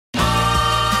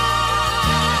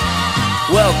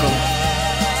Welcome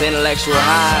to Intellectual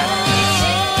High.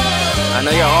 I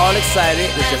know you're all excited.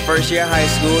 It's your first year of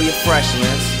high school, your freshmen.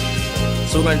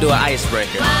 So we're gonna do an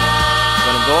icebreaker. We're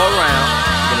gonna go around,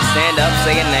 you're gonna stand up,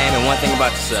 say your name, and one thing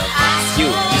about yourself.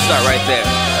 You start right there.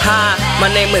 Hi, my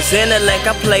name is Intellect.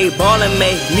 I play ball and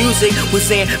make music. Was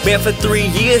in band for 3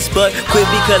 years, but quit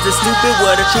because it's stupid.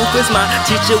 Well, the truth is my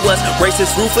teacher was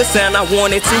racist, ruthless, and I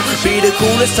wanted to be the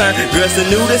coolest. Turn girls to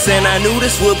nudists, and I knew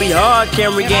this would be hard.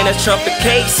 Carrying a trumpet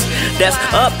case that's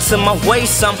up to my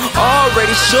waist. I'm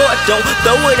already short, don't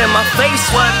throw it in my face.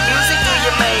 What music do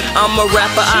you make? I'm a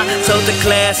rapper, I told the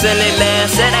class, and they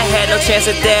laughed. Said I had no chance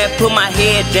at that. Put my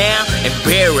head down,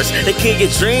 embarrassed. They kill your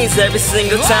dreams every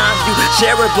single time you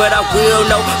share it. But I will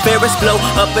know Ferris blow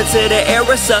up into the air.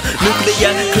 It's a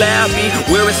nuclear cloud be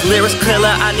where it's lyrics killer.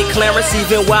 I declare it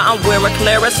even while I'm wearing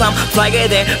Claris. I'm flyer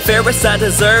than Ferris. I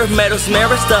deserve medals,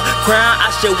 merits the crown.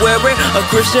 I should wear it. A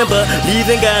Christian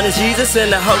believing God is Jesus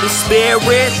and the Holy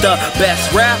Spirit. The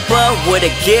best rapper with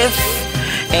a gift,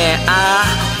 and I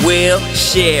will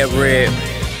share it.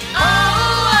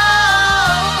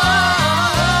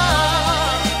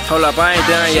 Hold up, I ain't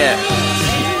done yet.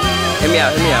 Hear me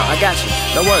out, I got you.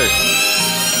 Don't worry.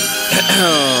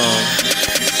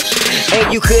 And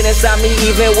you couldn't stop me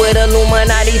even with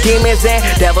Illuminati demons and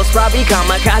devils, probably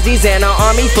kamikazes, and an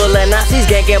army full of Nazis.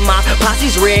 Can't get my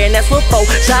posse's red, and that's what folk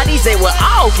shotties. They will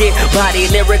all get body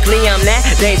lyrically. I'm that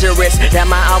dangerous that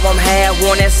my album had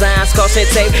warning signs. Caution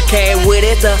tape came with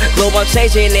it. The globe, I'm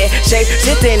changing it, shape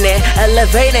shifting it,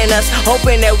 elevating us,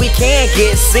 hoping that we can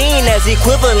get seen as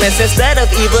equivalents instead of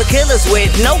evil killers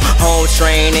with no home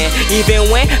training.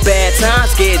 Even when bad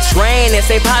times get draining,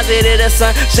 stay positive, the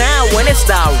sun shine when it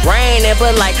start raining.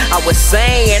 But like I was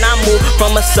saying, I moved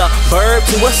from a suburb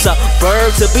to a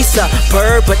suburb to be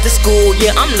superb. But the school,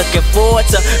 yeah, I'm looking forward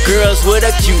to girls with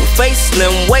a cute face,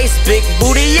 slim waist, big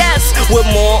booty, yes, with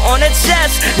more on the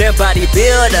chest than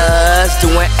bodybuilders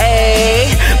doing a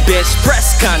bench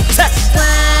press contest.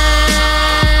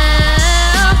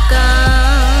 Welcome.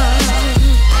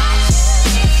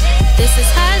 This is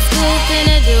high school,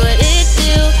 finna do what it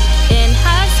do. In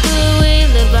high school, we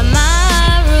live by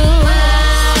my rules.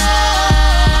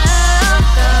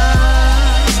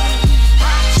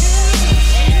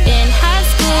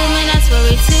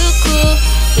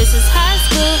 This is high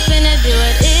school, finna do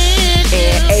what it do.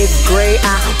 In 8th grade,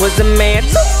 I was a man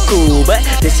too cool, but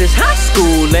this is high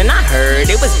school, and I heard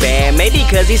it was bad. Maybe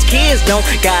cause these kids don't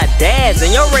got dads,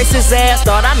 and your racist ass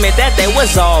thought I meant that they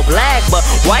was all black. But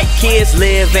white kids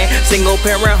live in single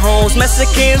parent homes,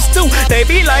 Mexicans too, they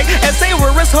be like, and say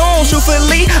where it's home.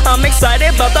 Truthfully, I'm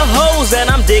excited about the hoes that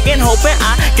I'm digging, hoping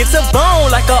I get to bone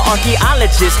like an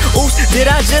archaeologist. Oops, did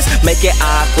I just make it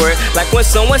awkward? Like when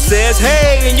someone says,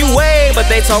 hey, and you wave, but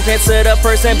they talking to the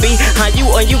person behind you,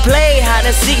 and you play hide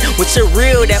and seek with your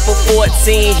real that for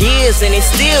 14 years, and he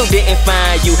still didn't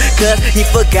find you, cause he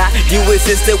forgot you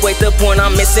existed. Wait, the point,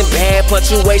 I'm missing bad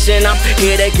punctuation. I'm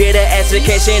here to get an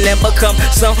education and become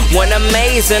someone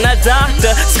amazing. A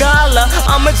doctor, scholar,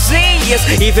 I'm a genius,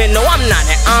 even though I'm not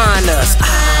in honors.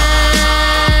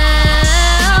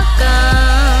 Welcome.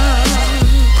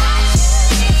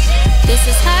 This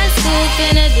is high school,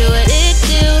 finna do what it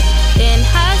do. In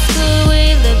high school,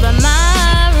 we live by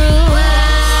my rules.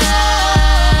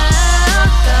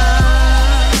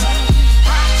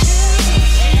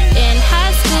 In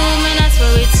high school, man, I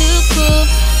swear we too cool.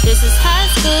 This is high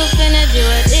school, finna do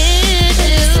what it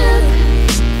do.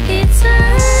 Eternity's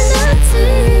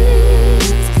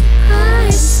high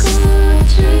school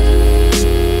dreams.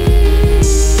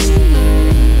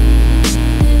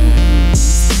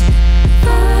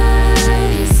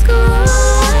 High school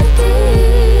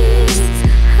ideas.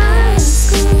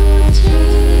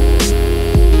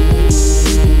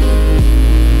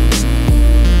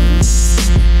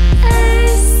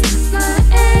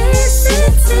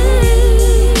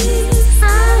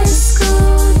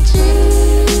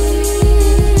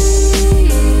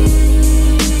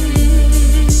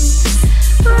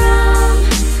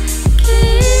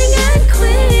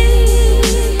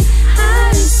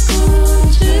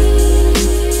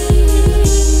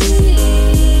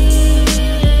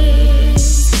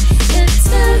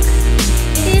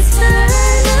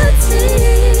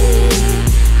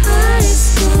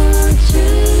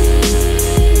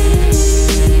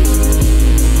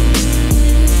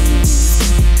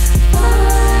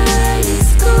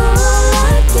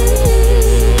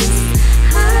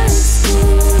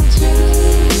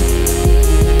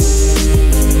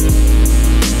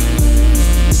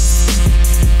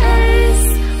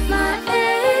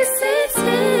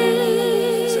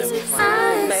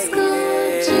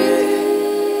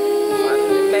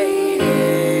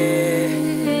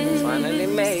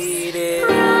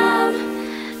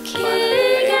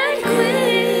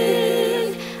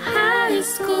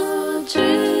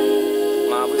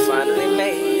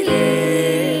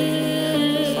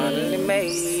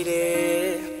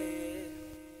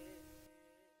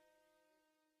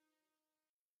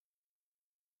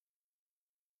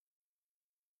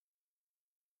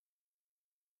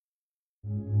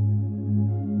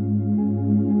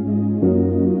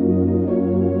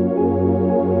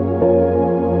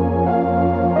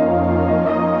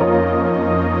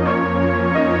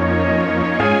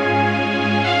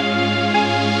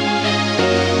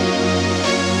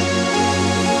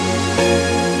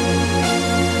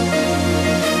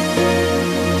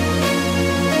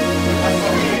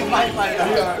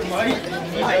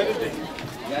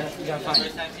 gotta find it.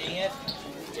 First time seeing it?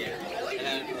 Yeah. I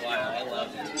haven't for a while. I love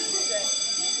it.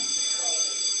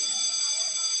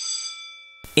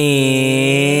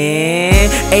 In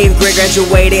 8th grade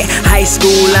graduated, high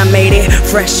school I made it.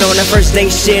 Fresh on the first day,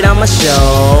 shit I'ma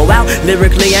show out.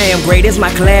 Lyrically I am great as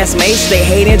my classmates. They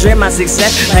hate and dread my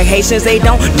success like Haitians they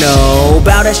don't know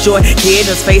about. A short kid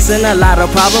that's facing a lot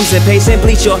of problems. Impatient,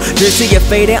 bleach your dreams till you're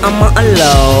faded, I'ma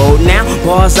unload. Now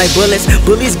bars like bullets,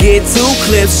 bullies get 2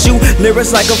 clips. Shoot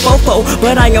lyrics like a fofo,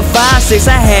 but I am 5'6".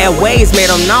 I had ways,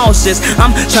 made them nauseous.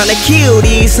 I'm trying to kill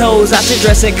these hoes, I should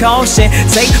dress in caution.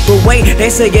 Say, but wait, they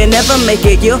say you never make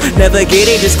it, you'll never get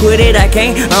it, just quit it, I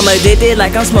can't. I'm addicted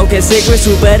like I'm smoking cigarettes.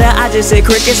 Who better? I just said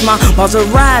crickets, my balls are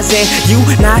rising. You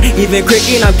not even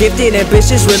cricket, I'm gifted,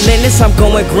 ambitious, relentless. I'm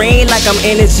going green like I'm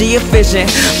energy efficient.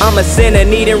 I'm a sinner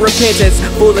needing repentance,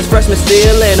 foolish freshmen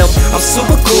still in them. I'm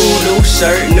super cool, new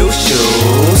shirt, new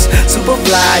shoes. Super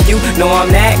fly, you know I'm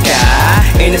that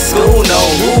guy. In the school, no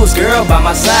rules, girl by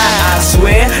my side. I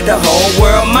swear the whole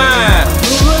world mine.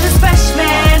 Who is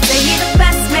freshman? Say he the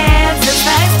best man since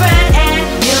sliced bread, and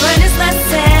you learn his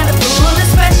lesson. The fool is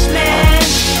freshman,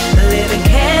 living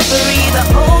carefree, the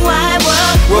whole wide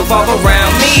world revolve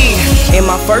around me. In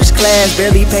my first class,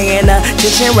 barely paying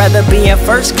attention, rather be in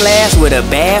first class with a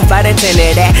bad flight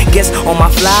attendant that gets on my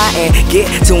fly and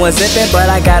get to unzipping. But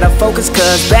I gotta focus,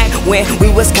 cause back when we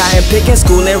was cotton picking,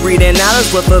 school and reading knowledge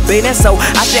was forbidden. So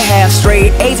I should have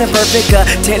straight A's and perfect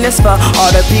attendance for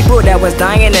all the people that was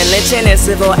dying and lynching and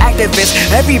civil activists.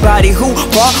 Everybody who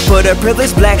fought for the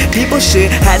privilege, black people should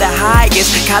have the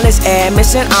highest college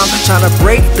admission. I'm trying to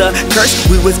break the curse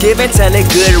we was given, tell it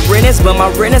good riddance, but my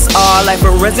riddance all like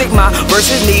forensic. My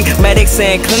verses need medics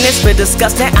and clinics, but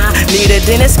disgusting. I need a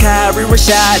dentist. Khari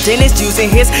Rashad Dennis using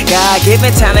his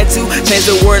God-given talent to change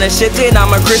the world and shift it.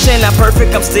 I'm a Christian, not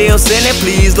perfect, I'm still sinning.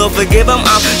 Please Lord forgive him.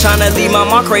 I'm trying to leave my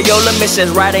mark. Crayola missions,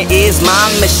 writing is my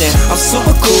mission. I'm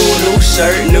super cool, new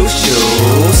shirt, new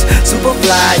shoes. Super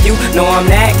fly, you know I'm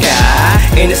that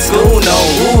guy. In the school, no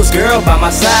rules, girl by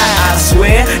my side. I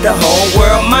swear the whole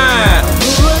world mine.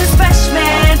 Who is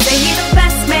freshman? Say he the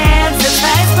best man since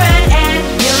sliced bread, and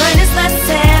you learn his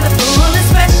lesson. The fool is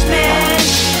freshman,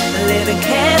 living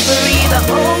carefree, the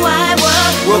whole wide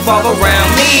world revolve around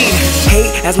me.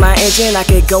 Hate as my engine, I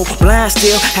could go blind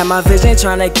still. Have my vision,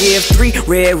 trying to give 3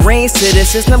 red rings to the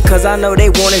system, cause I know they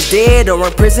want us dead or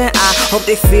in prison. I hope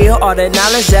they feel all the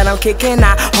knowledge that I'm kicking.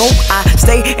 I hope I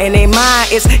stay in their mind.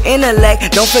 It's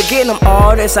intellect, don't forget them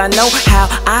all this. I know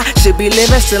how I should be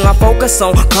living, still I'm focused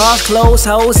on cars, clothes,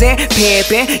 hoes, and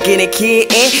pimping. Getting kid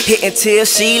in, hitting till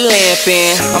she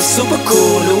limping. I'm super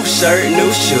cool, new shirt,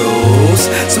 new shoes.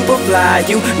 Super fly,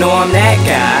 you know I'm that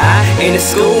guy. In the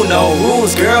school, no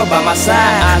rules, girl by my side.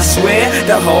 I swear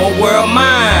the whole world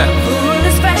mine. Who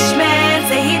is freshman?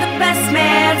 Say he the best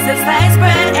man since sliced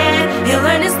bread, and he'll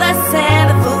learn his lesson.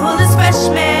 The fool is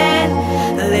freshman,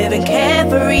 living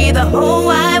carefree, the whole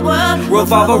wide world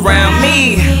revolve around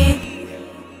me.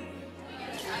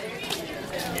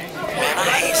 Man, I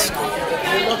hate school.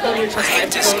 I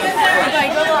hate this school.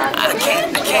 I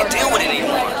can't deal with it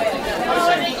anymore.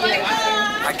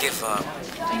 I give up.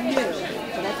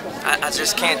 I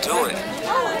just can't do it.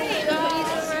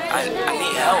 I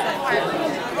need help.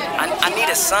 I need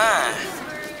a sign.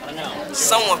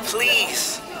 Someone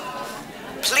please.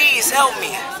 Please help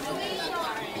me.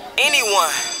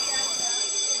 Anyone.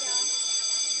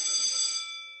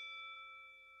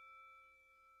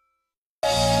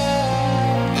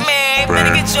 Man,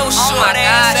 better get your short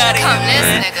ass out of here,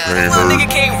 man. This nigga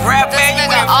can't rap, man. This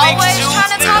nigga always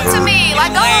trying to talk to me.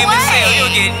 Like, go away. You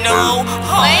don't get no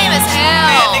home. Lame as hell.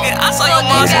 Man, nigga, I saw your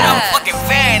mom's in a fucking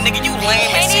fan, nigga. You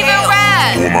lame as hell. Can't even rap.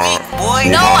 Weak boy.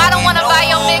 No, I don't want to buy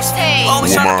your mixtape.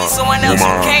 Always trying to be someone else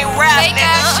who can't rap, Fake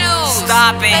ass nigga. shoes.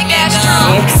 Stop it, Fake ass nigga.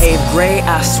 shoes. In 8th grade,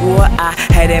 I swore I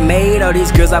had it made. All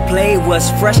these girls I played was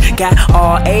fresh. Got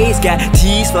all A's, got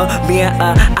T's for being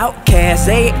a outcast.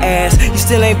 They ask, you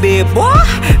still ain't big, boy?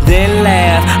 Then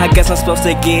laugh. I guess I'm supposed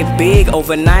to get big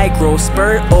overnight, grow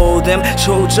spurt. Oh, them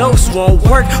troll jokes won't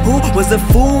work. Who was the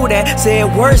fool that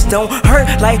said words don't hurt?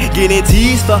 Like getting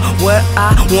teased for what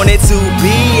I wanted to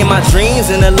be. In my dreams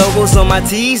and the logos on my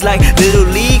tees, like Little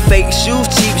League, fake shoes,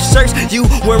 cheap shirts. You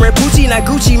wearing Gucci, not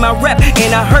Gucci. My rep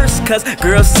in a hearse, cause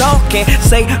girls talking,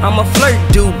 say I'm a flirt,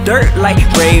 do dirt like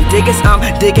grave diggers. I'm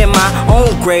digging my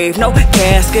own grave, no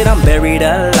casket, I'm buried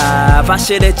alive. I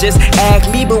should've just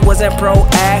asked me, but wasn't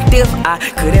proactive. I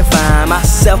couldn't find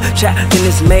myself trapped in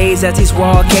this maze as these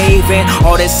walls caving.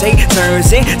 All this hate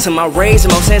turns into my rage.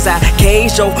 Emotions I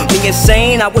cage drove me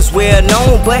insane. I was well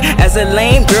known, but as a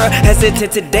lame girl,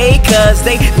 hesitant today, cause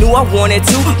they knew I wanted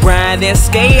to grind and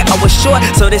skate. I was short,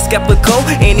 so they skeptical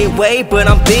anyway, but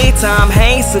I'm big time.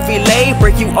 Hang, filet,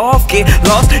 break you off, get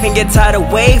lost and get tired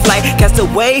of wave like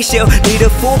castaway. She'll need a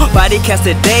full body cast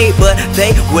today, but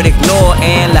they would ignore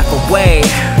and laugh away.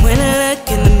 When I look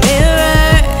in the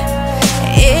mirror,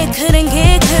 it couldn't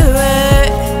get clearer.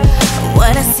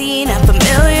 What I see not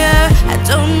familiar, I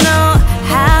don't know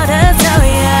how to tell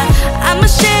ya. I'm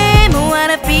ashamed of what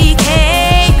I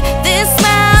became. This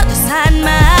smile just hide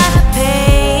my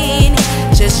pain.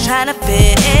 Just trying to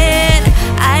fit in,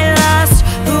 I lost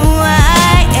who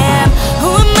I am. Who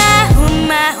am I, who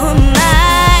am I, who am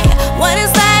I? What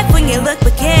is life when you look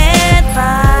but can't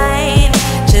find?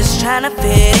 Just trying to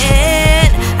fit in,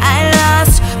 I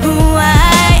lost who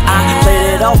I am. I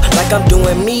played it off like I'm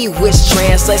doing me, which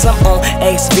translates I'm on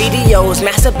X videos,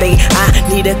 masturbate. I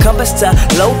need a compass to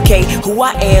locate who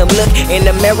I am. Look in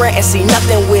the mirror and see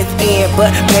nothing within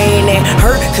but pain and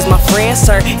hurt, cause my friends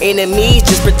turn enemies.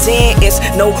 Just pretend it's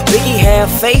no biggie,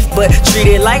 have faith, but treat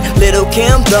it like Little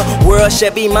Kim. The world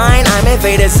should be mine, I'm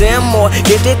Invader Zim, more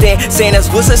gifted than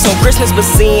Santa's whistles on Christmas, but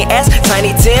seen as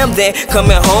Tiny Tim. Then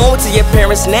coming home to your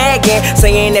parents nagging,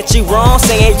 saying that you wrong,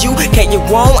 saying you can't, you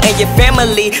won't, and your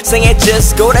family saying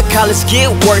just go to college, get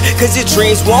work, cause your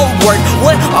dreams won't work.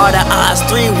 What are the odds?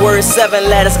 3 words, 7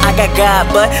 letters, I got God,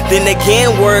 but then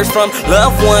again words from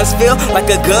loved ones feel like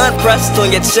a gun pressed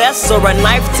on your chest, or a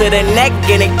knife to the neck,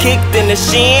 getting kicked in the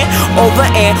shin over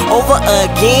and over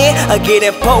again, or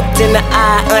getting poked in the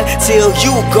eye until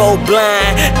you go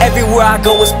blind. Everywhere I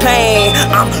go is pain,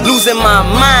 I'm losing my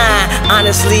mind.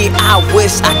 Honestly, I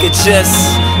wish I could just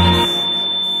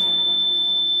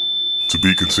To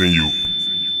be continued.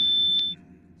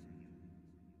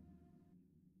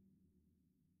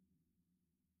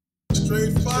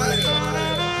 Straight fire.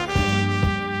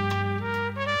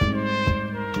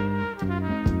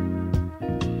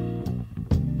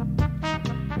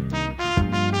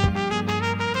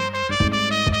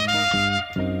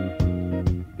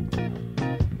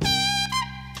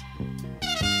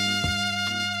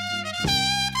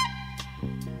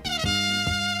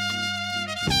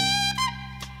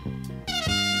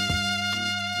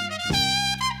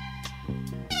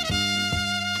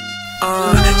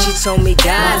 She told me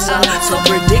guys are so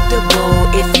predictable.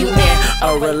 If you in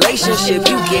a relationship,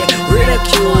 you get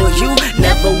ridiculed. You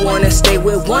never wanna stay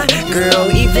with one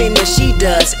girl, even if she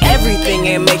does everything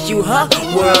and make you her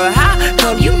world. How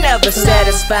come you never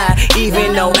satisfied,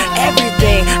 even though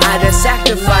everything I done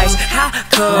sacrificed? How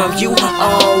come you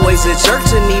always a jerk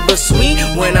to me, but sweet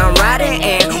when I'm riding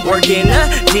and working a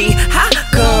D? How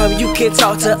come you can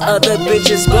talk to other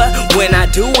bitches, but when I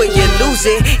do it, you lose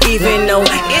it, even though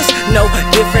it's no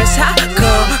difference? How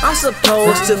come I'm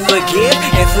supposed to forgive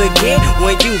and forget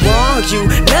when you wrong? You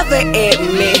never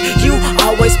admit, you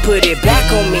always put it back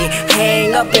on me.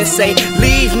 Hang up and say,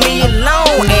 leave me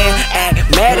alone, and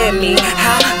act mad at me.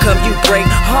 How come you break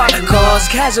heart, cause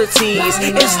casualties?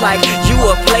 It's like you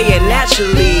are playing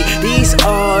naturally. These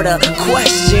are the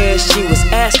questions she was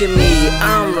asking me.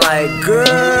 I'm like,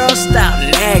 girl, stop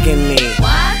nagging me.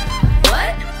 Why?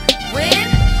 What? When?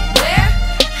 Where?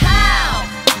 How?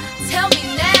 Tell me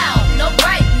now. No,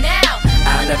 right now.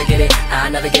 I'll never get it,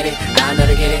 I'll never get it, I'll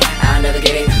never get it, I'll never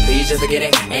get it. Please just forget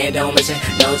it and don't miss it.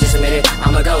 No, just admit it,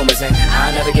 I'ma go missing.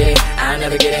 I'll never get it, I'll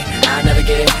never get it, I'll never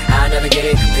get it, I'll never get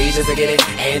it. Please just forget it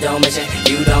and don't miss it.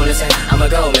 You don't listen, I'ma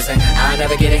go missing. I'll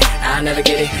never get it, I'll never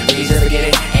get it. Please just forget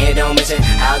it and don't miss it.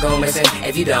 I'll go missing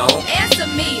if you don't. Answer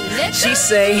me, nigga. She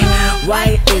say,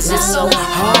 why is it so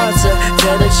hard to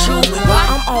tell the truth? Why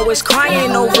I'm always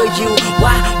crying over you?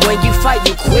 Why when you fight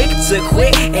you quick to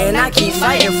quit, and I keep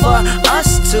fighting for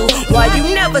us two? Why you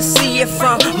never see it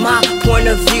from my point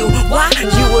of view? Why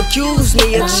you accuse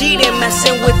me of cheating,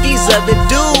 messing with these other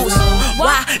dudes?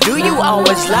 Why do you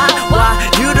always lie? Why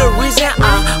you the reason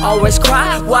I always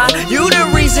cry? Why you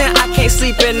the reason I can't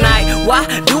sleep at night? Why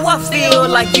do I feel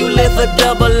like you live a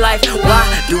double life? Why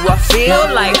do I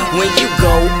feel like when you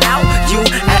go out you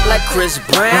act like like Chris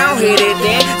Brown. Hit it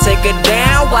then, take it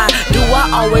down. Why do I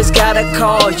always gotta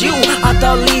call you? I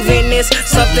thought leaving is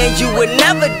something you would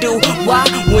never do. Why,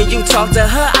 when you talk to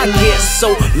her, I get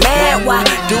so mad? Why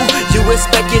do you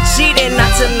expect you're cheating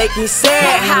not to make me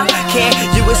sad? How can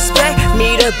you expect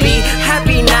me to be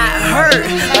happy, not hurt?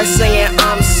 Like saying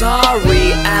I'm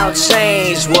sorry, I'll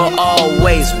change will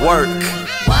always work.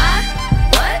 Why?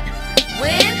 What?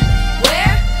 When?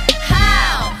 Where?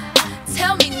 How?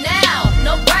 Tell me now.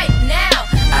 No, right now.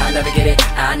 I'll never get it,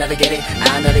 I'll never get it,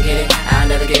 I'll never get it, I'll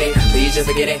never get it. Please just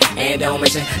forget it and don't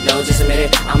mention. No, just admit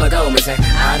it, I'ma go missing.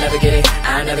 I'll never get it,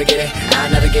 I'll never get it, I'll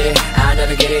never get it, I'll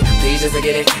never get it. Please just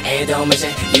forget it and don't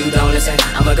mention. You don't listen,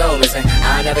 I'ma go missing.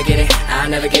 I'll never get it, I'll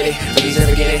never get it. Please just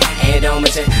forget it and don't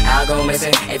mention. I'll go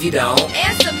missing if you don't.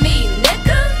 Answer me,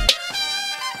 nigga.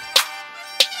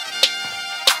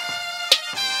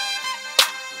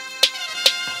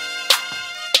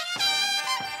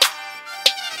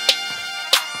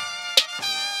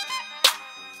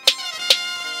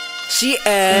 She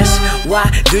asked, why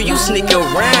do you sneak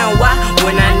around? Why,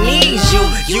 when I need you,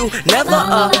 you never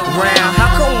around?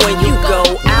 How come when you go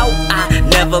out, I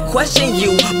never question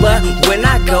you? But when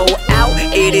I go out,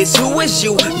 it is who is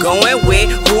you? Going with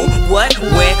who, what,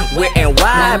 when, where, and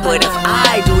why? But if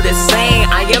I do the same,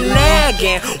 I am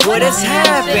nagging. What has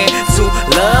happened to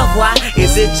love? Why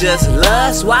is it just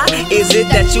lust? Why is it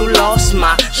that you lost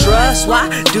my trust? Why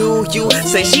do you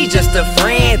say she just a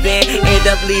friend, then end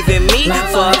up leaving me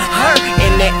for her?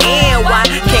 In the end, why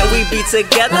can't we be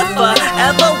together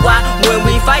forever? Why, when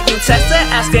we fight, you text her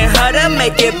asking her to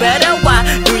make it better? Why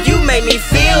do you make me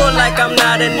feel like I'm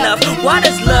not enough? Why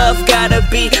does love gotta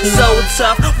be so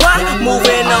tough? Why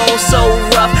moving on so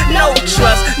rough? No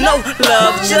trust, no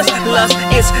love, just lust.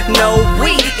 It's no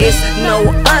we, it's no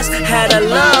us. Had a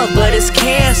love, but it's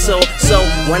canceled. So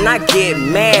when I get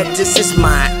mad, this is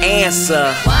my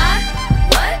answer. Why?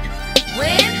 What?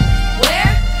 When?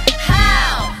 Where?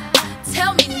 How?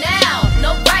 Tell me now.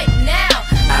 No, right now.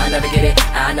 I'll never get it,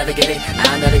 I'll never get it,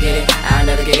 I'll never get it, I'll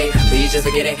never get it. Please just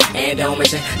forget it and don't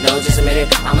mention. No, just admit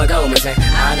it, I'ma go missing.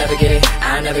 I'll never get it,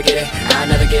 I'll never get it, I'll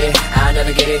never get it, I'll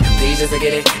never get it. Please just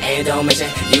forget it and don't mention.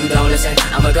 You don't listen,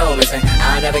 I'ma go missing.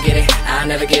 I'll never get it, I'll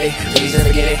never get it. Please just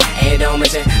forget it and don't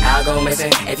mention. I'll go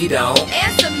missing if you don't.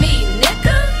 Answer me,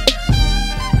 nigga.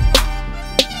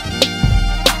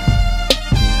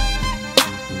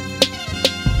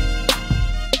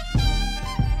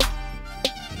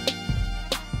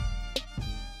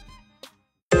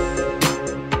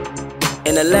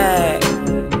 Intellect,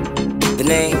 the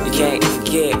name you can't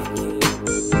forget.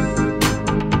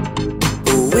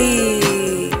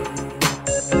 Ooh-wee.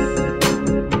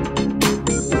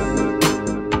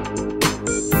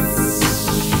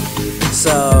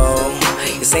 So,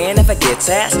 you're saying if I get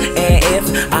tasked and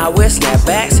if I wear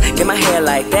snapbacks, get my hair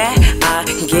like that, I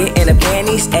can get in the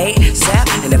panties ASAP.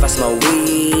 And if I smoke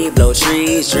weed, blow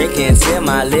trees, drinking till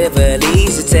my liver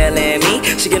leaves, you're telling me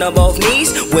she get on both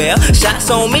knees? Well, shots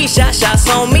on me, shots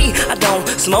on me. I don't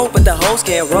smoke, but the hoes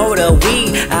can roll the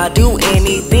weed. I'll do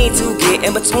anything to get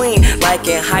in between. Like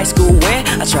in high school when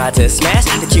I tried to smash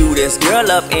the cutest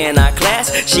girl up in our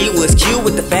class. She was cute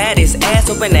with the fattest ass.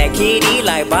 Open that kitty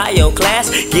like bio class.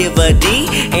 Give a D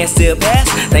and still pass.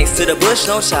 Thanks to the bush,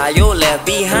 no child left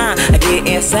behind. I get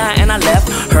inside and I left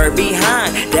her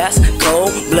behind. That's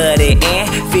cold-blooded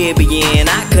amphibian.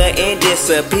 I couldn't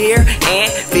disappear,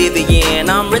 amphibian.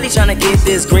 I'm really trying to get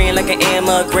this green like an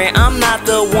immigrant. I'm not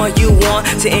the one you want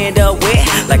to end up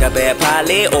with, like a bad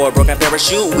pilot or a broken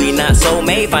parachute. We not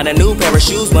soulmate, find a new pair of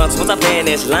shoes. Once I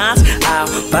finish lines, I'll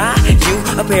buy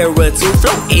you a pair of two.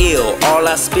 Flow ill, all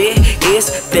I spit is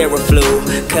Theraflu,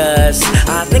 cause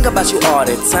I think about you all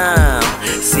the time.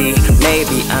 See,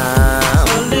 maybe I'm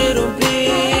a little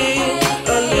bit,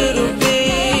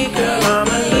 girl, I'm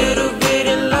a little bit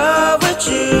in love with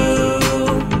you.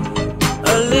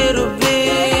 A little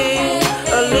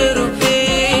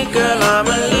bit, girl, I'm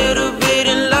a little bit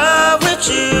in love with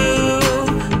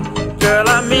you. Girl,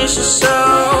 I miss you so,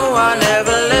 I'll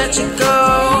never let you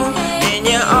go. And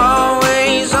you're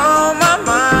always on my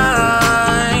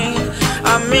mind.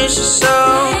 I miss you so,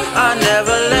 I'll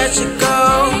never let you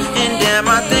go. And damn,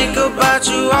 I think about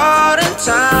you all the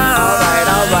time.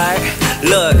 Alright,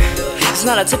 look, it's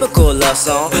not a typical love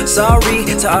song. Sorry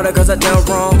to all the girls I done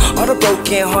wrong, all the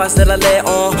broken hearts that I let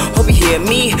on. Hope you hear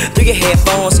me through your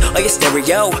headphones or your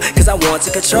stereo, cause I want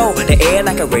to control the air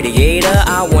like a radiator.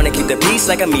 I wanna keep the peace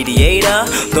like a mediator.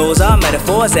 Those are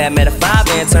metaphors that met a 5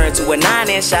 and turned to a 9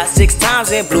 and shot 6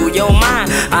 times and blew your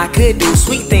mind. I could do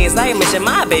sweet things like mention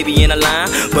my baby in a line,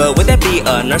 but would that be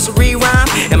a nursery rhyme?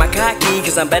 Am I cocky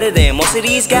cause I'm better than most of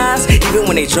these guys? Even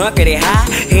when they drunk or they high,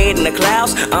 head in the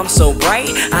clouds, I'm so bright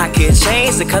I could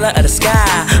change the color of the sky.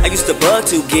 I used to bug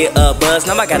to get a buzz,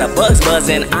 now I got a buzz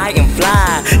and I am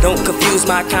fly. Don't confuse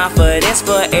my confidence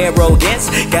for arrogance.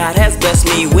 God has blessed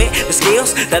me with the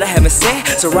skills that I haven't sent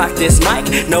to rock this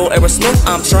mic. No Aerosmith,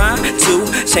 I'm trying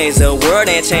to change the world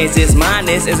and change this mind.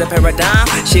 This is a paradigm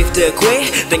shift to quit.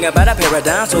 Think about a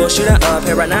paradigm, so shooting up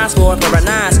paradigms for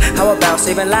paradigms. How about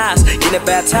saving lives, getting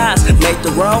baptized, make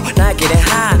the road, not getting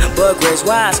high, but grace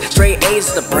wise, straight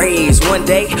A's to the Braves. One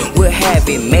day we'll have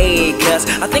it made, cause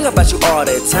I think about you all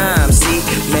the time. See,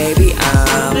 maybe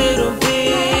I'm a little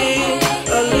bit,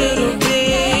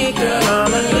 girl,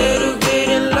 I'm a little bit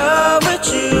in love with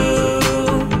you.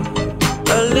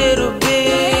 A little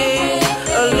bit,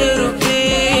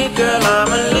 girl,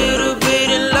 I'm a little bit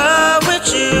in love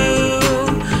with you.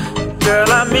 Girl,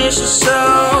 I miss you so,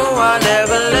 I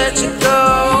never let you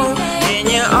go, and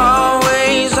you're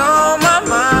always on my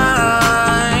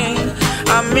mind.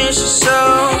 I miss you so,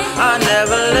 I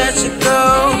never let you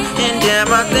go, and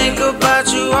damn, I think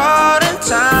about you all the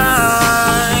time.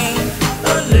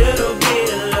 A little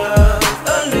bit of love,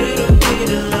 a little bit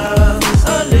of love,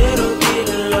 a little bit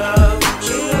of love with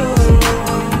you.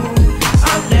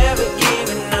 I'm never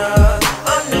giving up,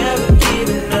 I'm never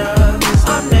giving up,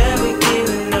 I'm never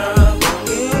giving up on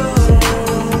you.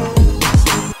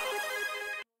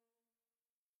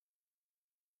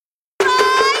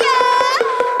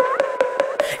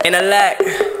 Intellect,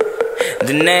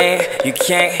 the name you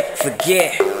can't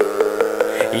forget.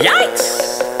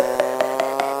 Yikes!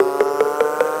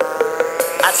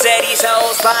 I said these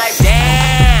hoes pipe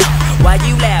down. Why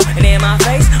you laughing in my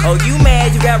face? Oh, you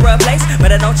mad you got replaced?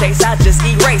 But I don't chase, I just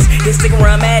erase. This stick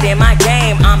around mad in my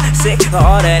game. I'm sick of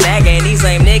all the nagging. These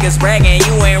lame niggas bragging.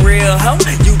 You ain't real hoe,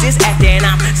 you just acting.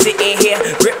 I'm sitting here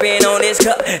gripping on this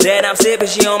cup that I'm sipping.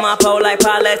 She on my pole like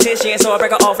politician, so I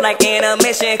break her off like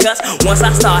intermission. Cause once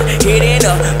I start hitting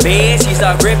up bed, she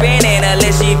start gripping and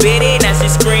unless she bit it, now she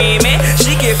screaming.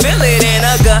 She can feel it in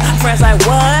her gut. Friends like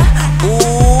what?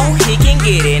 Ooh, he can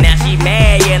get it. Now she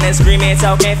mad, yelling, screaming,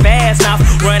 talking fast, mouth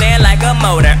running like a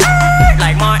motor.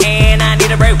 Like Martin, I need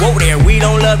a break. Whoa there, we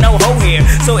don't love no hoe here.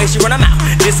 So if she run her mouth,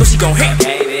 this what she gon' hear.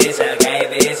 Okay, bitch, okay,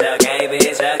 bitch, okay,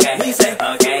 bitch, okay. We say,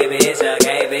 okay, bitch,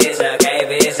 okay, bitch, okay,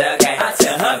 bitch, okay. I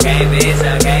tell her, okay, bitch,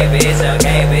 okay, bitch,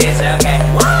 okay, bitch, okay.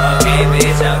 Okay,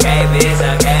 bitch, okay, bitch,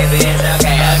 okay, bitch,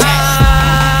 okay, okay.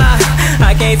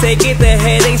 I can't take it, the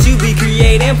headaches you be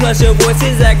creating, plus your voice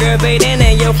is aggravating,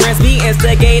 and your friends be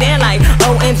instigating like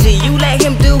OMG, you let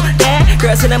him do that.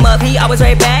 Girl, send him up, he always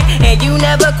right back, and you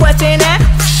never question that.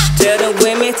 Tell the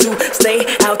women to stay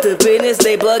out the business.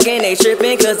 They bugging, they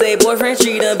tripping, cause they boyfriend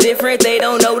treat them different. They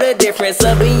don't know the difference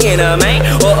of being a man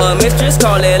or a mistress.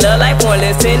 Call it love like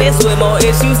pointless tennis with more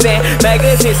issues than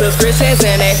magazine subscriptions.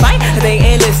 And they fight, they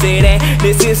enlisted, and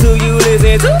this is who you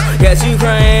listen to. Got you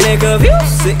crying and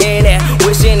confused, sitting there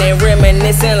wishing and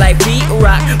reminiscing like Pete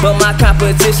Rock. But my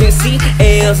competition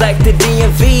CL's like the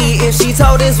DMV. If she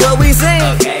told us what we sing.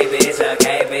 Okay, bitch,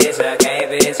 okay, bitch, okay,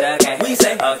 bitch, okay. We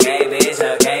say, okay, bitch,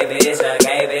 okay, bitch,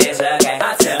 okay, bitch, okay.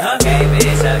 I tell her, okay,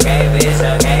 bitch, okay, bitch,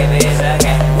 okay, bitch,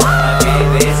 okay. Okay,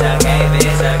 bitch, okay,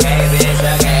 bitch, okay, bitch,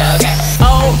 okay, okay.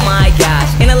 Oh my gosh,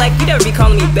 Intellect, you never be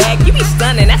calling me back. You be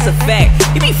stunning, that's a fact.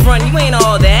 You be front, you ain't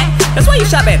all that. That's why you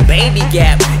shop at Baby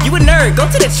Gap. You a nerd, go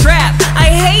to the trap.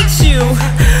 I hate you.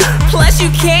 Plus you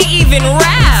can't even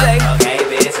rap. Say, okay,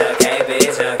 bitch, okay,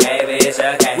 bitch, okay, bitch,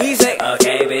 okay. We say,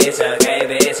 okay, bitch, okay,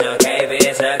 bitch, okay,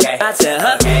 bitch, okay. I tell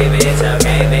her, okay, bitch,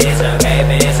 okay, bitch, okay,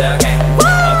 bitch, okay.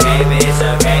 Okay, bitch,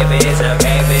 okay, bitch,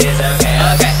 okay, bitch, okay,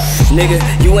 okay. Nigga,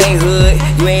 you ain't hood,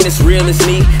 you ain't as real as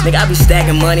me. Nigga, I be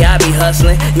stacking money, I be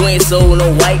hustling. You ain't sold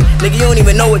no white. Nigga, you don't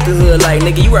even know what the hood like.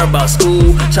 Nigga, you rap about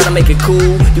school, tryna make it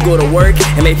cool. You go to work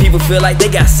and make people feel like they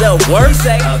got self-worth.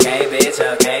 Say, okay, bitch,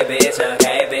 okay, bitch,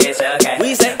 okay, bitch, okay.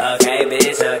 We say, okay,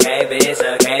 bitch, okay, bitch,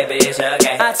 okay, bitch,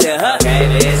 okay. I tell her, okay,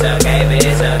 bitch, okay,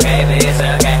 bitch, okay, bitch,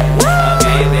 okay.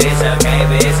 Okay, bitch, okay,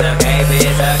 bitch, okay,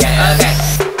 bitch, okay, okay.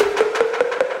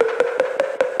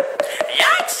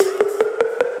 Yikes!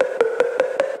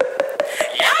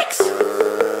 Yikes!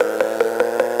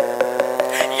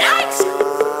 Yikes!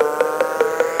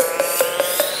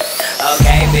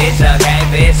 Okay, bitch, okay,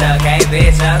 bitch, okay,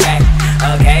 bitch, okay.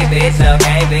 Okay, bitch,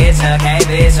 okay, bitch, okay,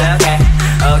 bitch, okay.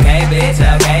 Okay, bitch,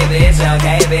 okay, bitch,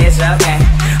 okay, bitch, okay.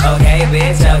 Okay,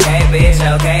 bitch, okay, bitch,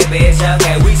 okay, bitch,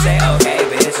 okay. We say okay,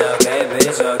 bitch, okay,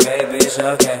 bitch, okay, bitch,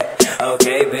 okay.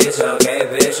 Okay, bitch, okay,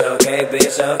 bitch, okay,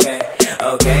 bitch, okay.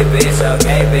 Okay, bitch,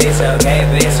 okay, bitch, okay,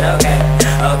 bitch, okay.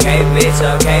 Okay, bitch,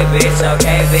 okay, bitch,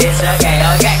 okay, bitch, okay,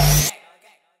 okay.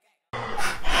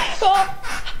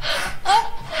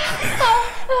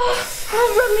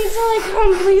 Rub me till I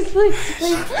come, please, please,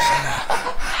 please.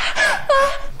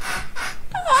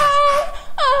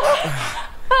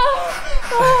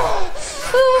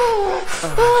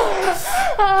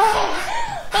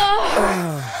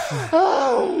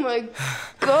 Oh my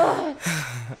God.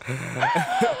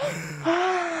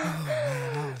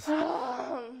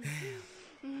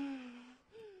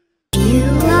 You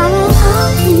are a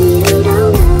hope and you don't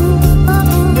know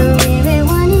the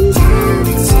everyone in town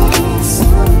says so.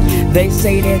 They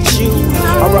say that you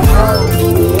are a hoe.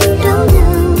 And you don't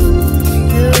know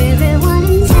the everyone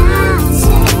in town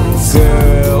says so.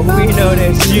 Girl, we know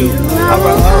that you are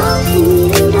a hoe.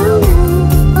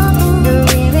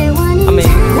 I mean,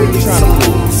 what are you trying to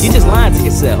prove? You just lying to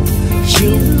yourself.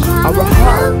 You are a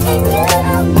hoe.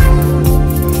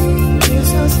 You're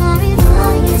so sorry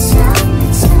for yourself.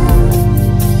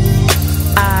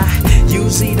 I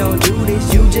usually don't do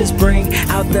this. You just bring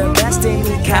out the best in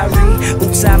me, Khari.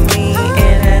 Oops, I mean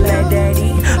Intellect,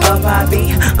 daddy. Up I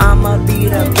be, I'ma be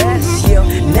the best. You'll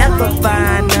never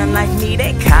find none like me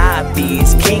that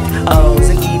copies kink O's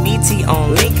and EBT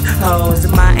on link hoes.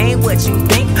 My ain't what you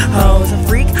think. Hoes a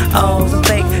freak, O's a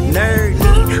fake nerd.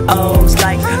 Need O's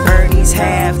like Ernie's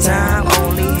halftime.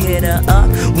 Only hit her up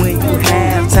when you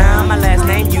have time. My last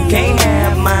name you can't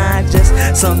have mine. Just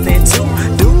something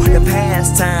to do. The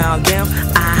pastime, them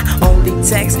I only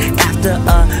text after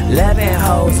 11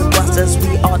 hoes. The busters,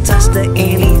 we all touch the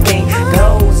anything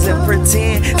goes and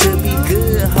pretend to be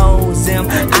good hoes. Them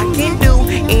I can do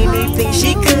anything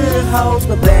she could hoes,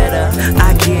 but better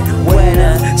I get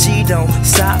wetter. She don't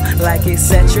stop like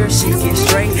etc. She get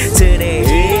straight to the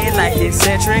head like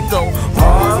etc. Go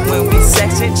hard when we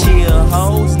sex and chill.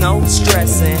 Hoes, no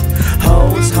stressing.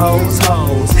 Hoes, hoes,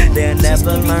 hoes. They'll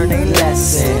never learn a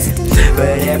lesson.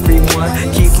 But everyone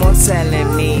keep on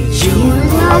telling me you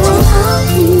are a hoe.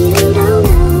 You don't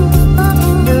know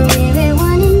the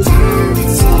everyone in town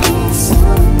says so.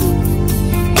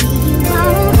 You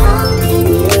are a hoe and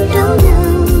you don't know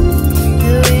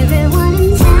the everyone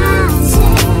in town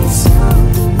says so.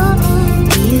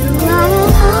 You are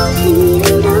a hoe and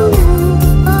you don't know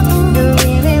the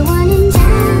everyone in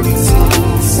town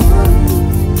says so.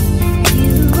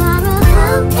 You are a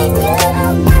hoe and you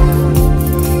don't know.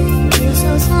 You're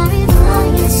so sorry for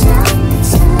yourself.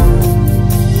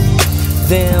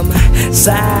 Them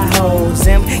side hoes,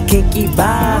 them kinky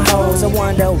buy hoes. I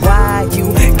wonder why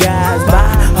you guys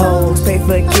buy hoes. Pay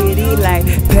for kitty like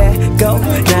Petco.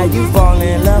 Now you fall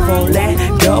in love, won't let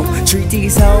go. Treat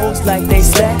these hoes like they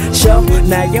special.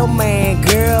 Now your man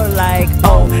girl like,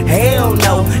 oh hell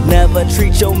no. Never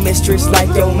treat your mistress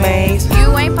like your mains.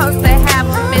 You ain't supposed to have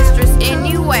a mistress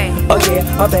anyway. Oh yeah,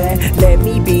 my bad, let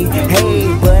me be. Hey,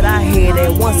 but I hear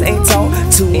that once ain't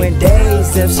talked to in days.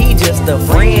 Them she just a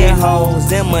friend hoes.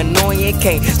 Them annoying,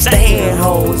 can't stand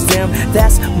hoes. Them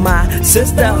that's my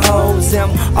sister hoes.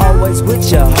 Them always with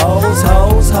your hoes,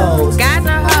 hoes, hoes. Guys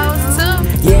are hoes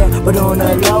too. Yeah, but on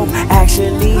the low,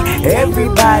 actually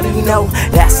everybody know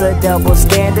that's a double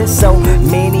standard. So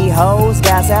many hoes,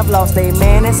 guys have lost their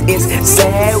manners. It's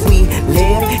sad we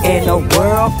live in a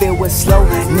world filled with slow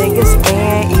niggas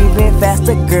and even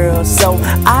faster girls. So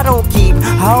I don't keep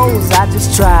hoes, I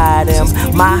just try them.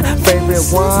 My favorite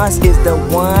ones is the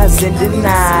ones in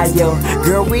denial.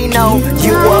 Girl, we know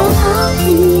you are.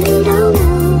 You don't know.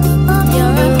 You're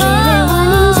a hoe.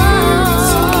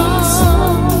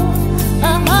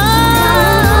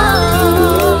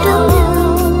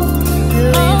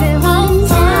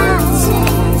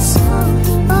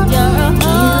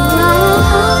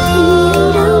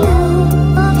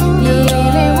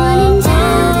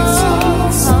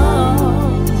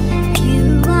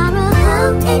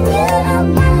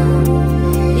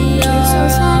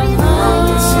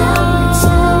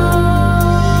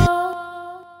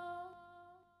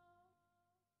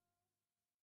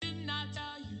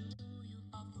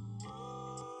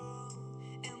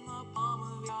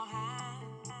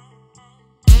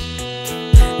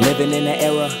 Living in an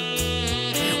era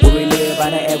where we live by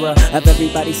the era of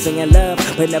everybody singing love,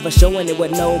 but never showing it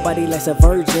with nobody likes a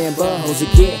virgin. But hoes to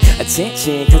get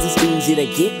attention, cause it's easy to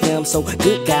get them. So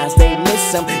good guys, they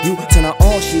miss them. You turn her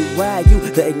on, she ride you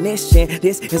the ignition.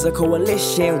 This is a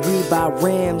coalition. We buy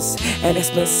rims and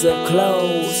expensive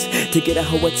clothes to get a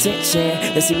whole attention.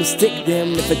 They see me stick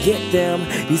them to forget them.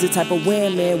 These are the type of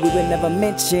women we would never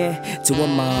mention to a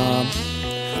mom.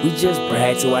 We just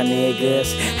brag to our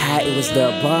niggas how it was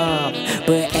the bomb.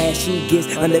 But as she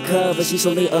gets undercover, she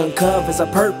slowly uncovers her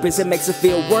purpose. It makes her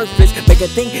feel worthless, make her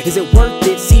think, is it worth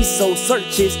it? She so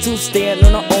searches to stand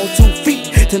on her own 2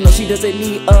 feet, to know she doesn't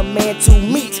need a man to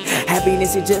meet.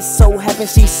 Happiness, it just so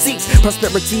happens she seeks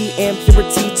prosperity and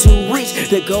purity to reach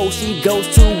the goal. She goes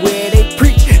to where they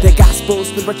preach the gospel,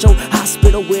 spiritual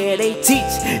hospital where they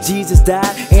teach Jesus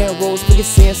died and rose for your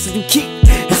sins, so you keep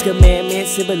His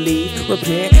commandments and believe,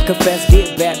 repent, confess,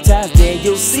 get baptized, then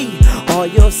you'll see all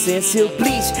your sins He'll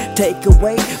bleach, take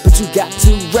away. But you got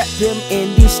to rep Him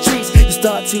in these streets. You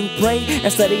start to pray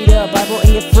and study the Bible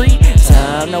in your free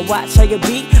time. Now watch how you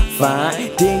be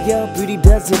fine, then your beauty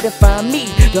doesn't define me.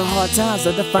 The hard times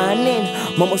are defining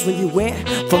moments when you went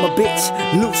from a bitch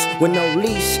loose with no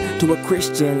leash to a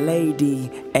Christian lady,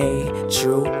 a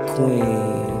true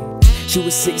queen. She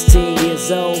was 16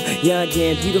 years old, young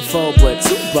and beautiful, but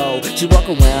too bold. She walk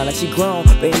around like she grown,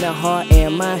 but in her heart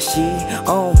and mind she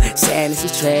on. Sadness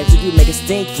is tragic, you make it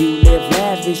stink, you live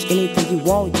lavish. Anything you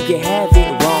want, you can have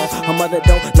it wrong. Her mother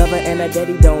don't love her and her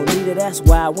daddy don't need her. That's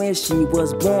why when she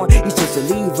was born, he chose to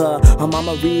leave her. Her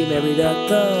mama remarried a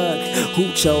thug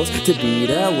who chose to beat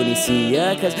her when he see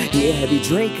her, cause he a heavy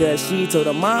drinker. She told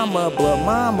her mama, but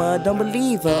mama don't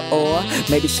believe her. Or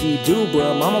maybe she do,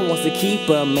 but mama wants to keep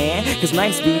her, man. Cause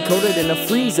nights be colder than a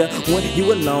freezer when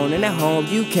you alone and at home,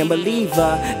 you can't believe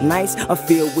her. Nights are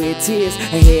filled with tears,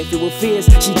 her head filled with fears.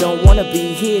 She don't wanna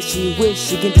be here, she wish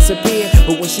she can disappear.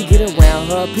 But when she get around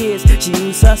her peers, she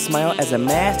use her smile as a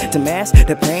mask to mask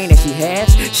the pain that she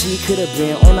has. She could have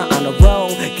been on her honor roll,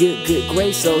 good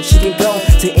grades so she could go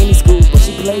to any school, but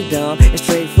she played dumb and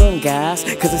straight from guys.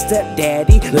 Cause her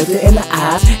stepdaddy looked her in the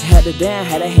eyes, had her down,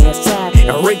 had her hands tied,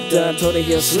 and raped her and told her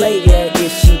he'll slay her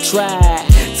if she tried.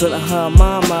 Told her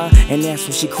mama, and that's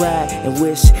when she cried and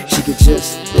wished she could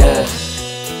just die.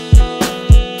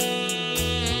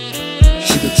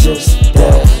 She could just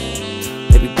die.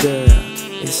 Baby girl,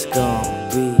 it's gonna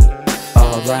be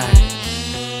alright.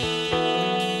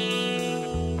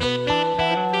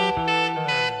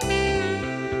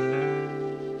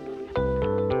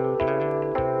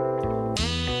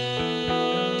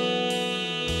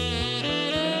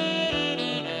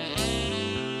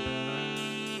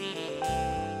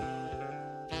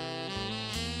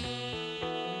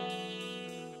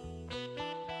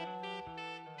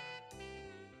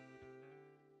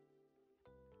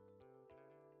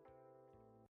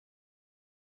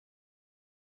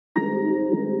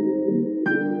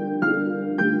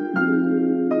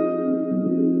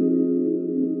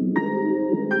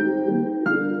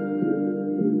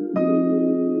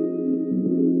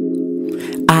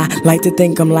 I like to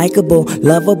think I'm likable,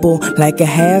 lovable, like a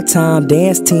halftime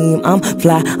dance team. I'm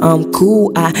fly, I'm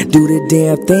cool, I do the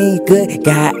damn thing. Good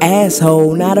guy,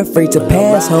 asshole, not afraid to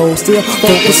pass hole. Still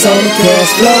focus on the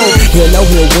cash flow. He'll know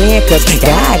he'll win, cause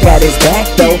God got his back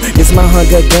though. This my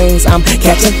Hunger Games, I'm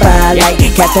catching fire like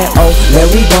Captain O.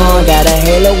 Larry Bond got a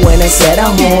halo when a set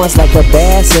of horns, like a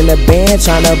bass in the band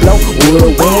tryna blow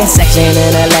wood wind. Section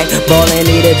Intellect, ballin'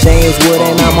 need a James Wood,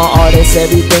 and I'm an artist.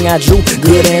 Everything I drew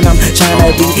good, and I'm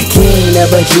tryna be king,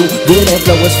 never drew good, and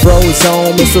flow is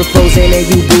frozen. Mr. Frozen and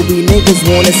you booby niggas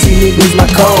wanna see me lose my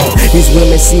cold. These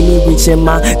women see me reaching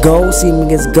my goal, see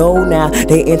me as gold now.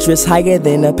 They interest higher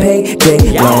than a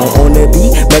payday. Long on the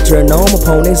beat, metronome,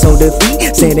 opponents on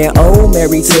defeat. Standing old,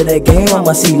 married to the game, I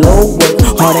must see low.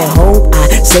 Work hard and hope, I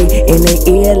say in the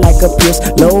ear like a Pierce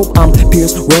Lobe. I'm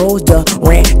Pierce Rose, the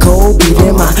rant cold,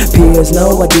 even my peers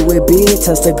know I do it big,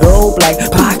 touch the globe like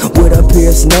Pac with a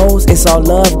pierced nose. It's all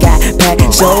love, got packed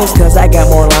shows, cause I got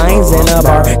more lines than a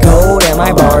barcode, and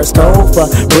my bars code for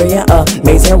brilliant,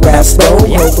 amazing rap spoke.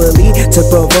 Hopefully to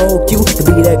provoke you to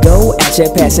be the go at your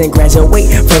pass and graduate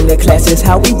from the classes.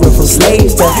 How we went from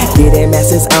slaves to getting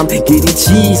masters. I'm getting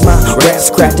cheese, my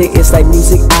rap's crafted, it's like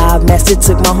music I've mastered.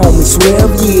 Took my homie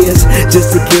 12 years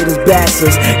just to get his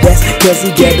bachelor's. That's cause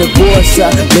he got divorced.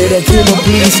 Let a human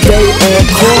please stay on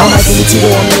course. I'm like any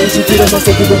cheater on me, she feels like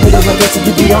people with us. I'm guessing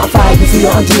you be on fire, you feel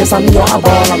I'm genius, I'm Neo, I'm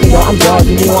ball, I'm Neo, I'm George,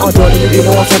 you know I'm Jordan, you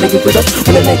know I'm trying to get with us.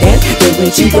 When they dance, they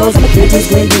bring Cheetos, I'm a kid,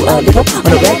 just when you a nigga. On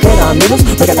the record, I'm niggas,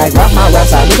 looking like like rock my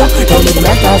raps, I nigga. Don't need the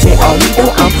math, I say all you do.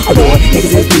 I'm adoring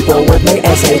niggas is people with me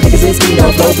and say niggas is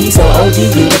kino, flow be so OG.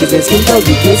 You niggas is kino,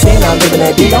 you get saying I'm living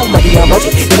that beat on my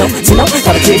emoji. You know,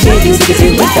 competition, you niggas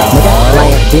is weak dog.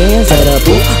 Lion dance at a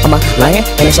booth, I'm a lion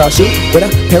and a short shoot with a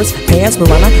Paris pants,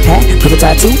 Mirana hat, put a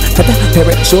tattoo, cut the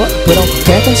parrot short, put on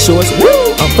panther shorts.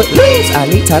 Woo, I'm foot loose. I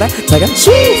need tighter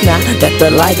shoes. Now that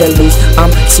the lighter loose,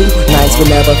 I'm too nice, but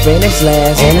never finish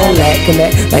last. Intellect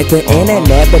connect like the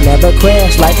internet, but never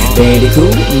crash like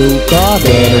Bandicoot. New car,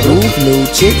 better roof, new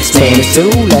chicks, tennis too.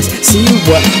 Let's see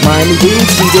what mine do.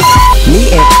 She just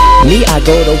me, I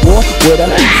go to war with her.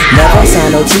 Never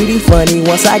sign no treaty. Funny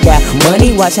once I got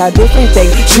money, watch how different they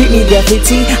treat me.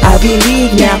 Deputy, I be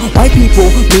league now. White people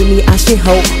meet me, I should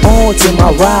hold on to my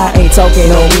ride. Ain't talking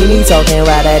no meaning, talking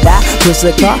ride or die. Push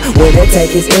the car when the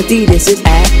tank is empty. This is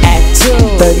act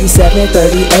 37,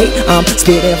 38. I'm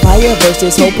spitting fire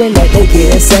versus hoping that they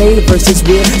get saved. Versus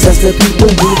real, just the people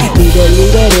we need a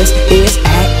leader. This is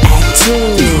act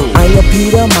 2. I'm a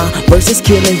Peter, my verse is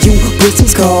killing you.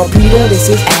 Pussies called Peter. This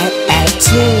is act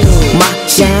 2. My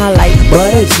shine like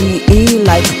butter, GE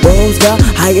like Rose, the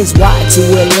highest watt to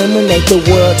eliminate the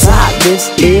world top. This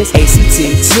is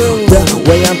A.C.T. The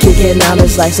way I'm kicking out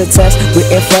is like a test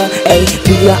written for A.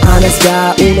 Be an honest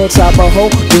guy, uno trabajo,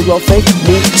 duro fake,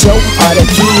 mucho are the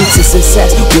keys to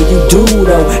success. What you do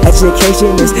though,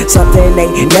 education is something they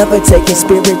never taking.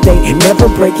 Spirit they never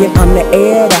breaking. I'm the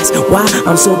air, that's why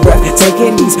I'm so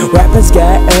breathtaking. These rappers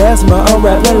got asthma, I'm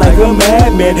rapping like a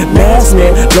madman, mass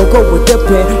man, loco with the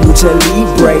pen, lucha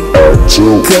libre.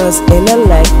 Cause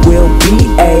intellect will be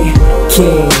a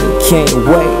king, can't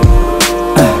wait.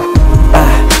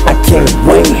 I can't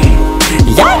wait.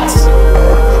 Yes!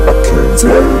 I can't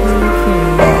wait.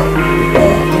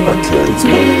 I can't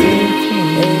wait.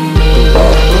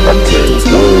 I can't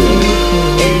wait.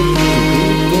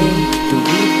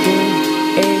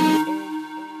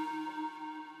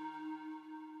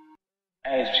 I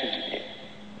attribute it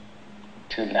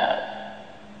to love.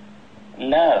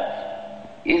 Love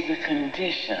is a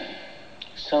condition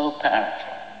so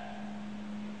powerful.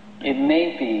 It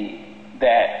may be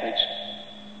that which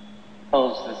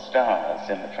holds the stars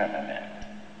in the firmament.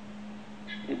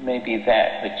 It may be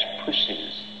that which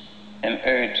pushes and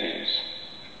urges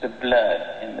the blood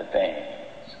in the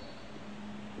veins.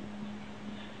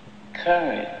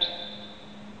 Courage.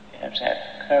 You have to have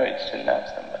courage to love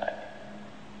somebody,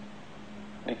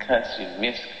 because you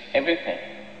risk everything.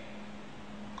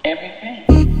 Everything.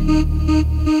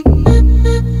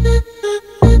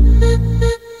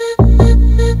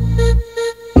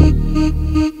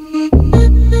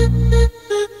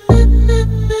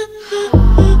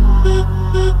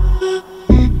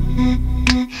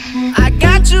 I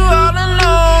got you all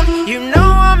alone. You know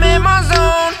I'm in my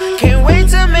zone. Can't wait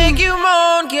to make you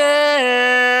moan,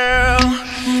 girl.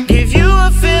 Give you a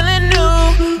feeling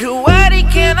new. Do what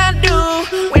can I do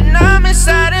when I'm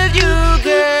inside of you,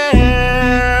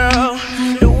 girl?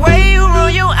 The way you roll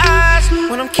your eyes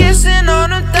when I'm kissing on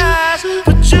them thighs,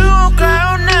 put you on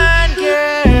cloud 9,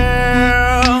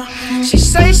 girl. She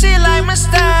say she like my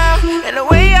style and the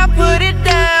way I put it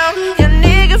down. Your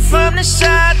nigga from the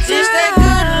shot, just that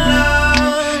good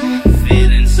love.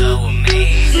 Feeling so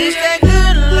amazing. Just that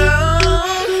good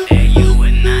love. And you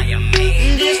and I are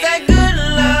made. Just that good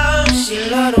love. She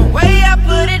love the way I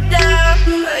put it down.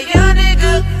 A young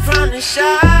nigga from the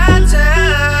Shot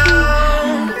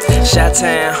Town. Shot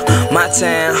Town, my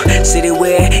town, city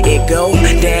where it go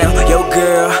down. Yo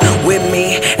girl with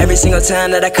me every single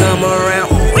time that I come around.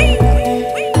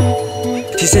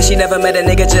 She said she never met a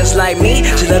nigga just like me.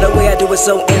 She love the way I do it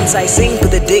so enticing.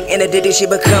 Put the dick in a ditty, she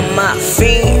become my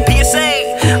fiend.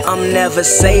 PSA, I'm never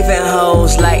saving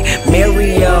hoes like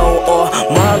Mario or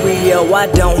Mario. I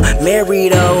don't marry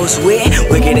those with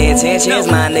wicked intentions.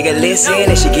 My nigga listen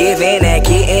and she giving that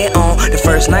getting on. The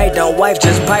first night, don't wife,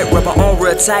 just pipe, rub her on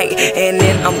real tight, and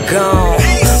then I'm gone.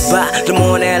 By the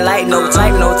morning light, no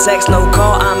type, no text, no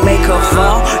call. I make her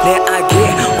fall, then I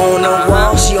get on the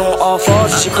wall. She on all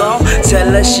fours, she crawl.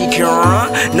 Tell her she can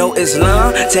run, no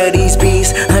Islam. Tell these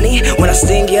bees, honey, when I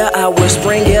sting ya, I will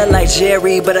spring ya like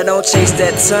Jerry, but I don't chase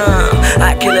that time.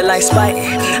 I kill it like Spike,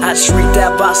 I treat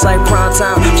that boss like prime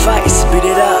time. Fights, beat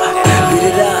it up,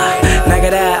 knock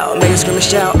it out, make it scream and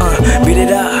shout. Beat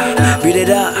it up,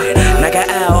 knock it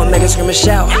out, make it scream and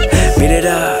shout. Beat it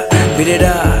up,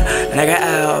 knock it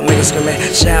out, make it scream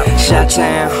and shout. Shot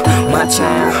Town, my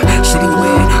town, city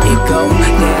where it go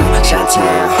down. Shot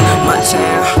Town, my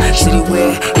town, city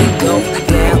where it go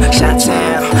down. Shot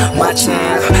Town, my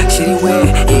town, city where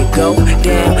it go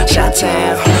down. Shot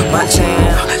Town, my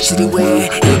town, city where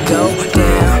it go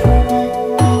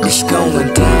down. It's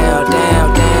going down,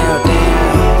 down, down,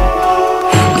 down.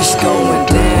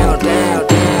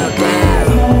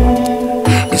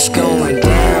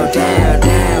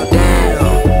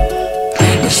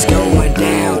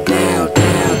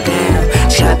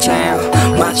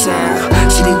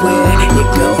 where it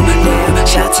go down.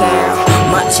 Chi-town,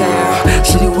 my town,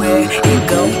 city where it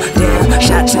go down.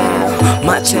 Chi-town,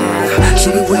 my town,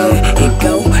 city where it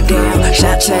go down.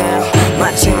 Chi-town,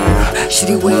 my town,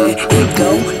 city where it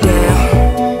go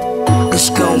down. It's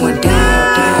going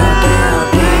down, down,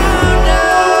 down, down.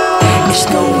 It's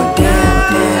going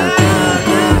down, down, down,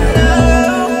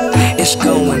 down. It's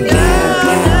going down,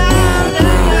 down, down,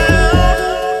 down.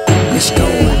 It's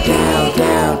going down,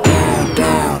 down, down,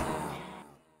 down.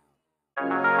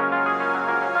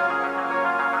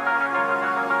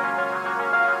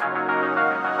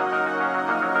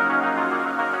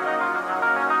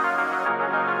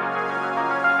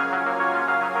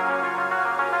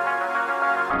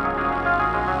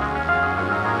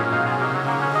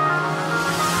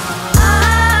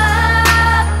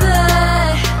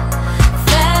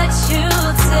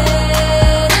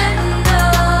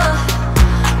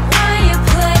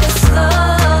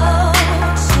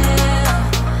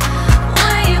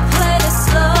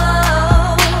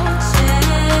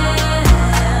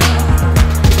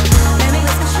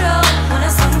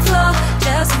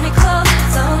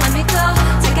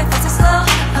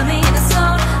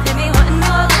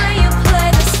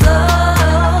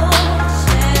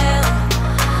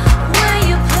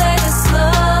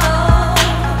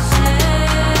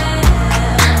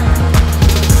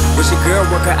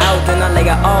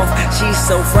 She's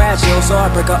so fragile, so I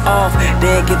break her off.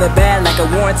 Then give it back like a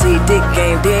warranty. Dick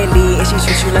game deadly, and she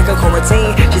shoots you like a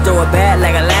quarantine. She throw it back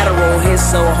like a lateral. Hit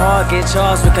so hard, get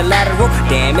charged with collateral.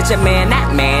 Damn, it's a man,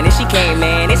 not man, and she can't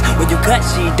manage. When you cut,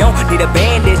 she don't need a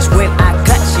bandage. When I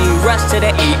cut, she rush to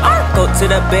the ER. Go to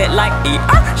the bed like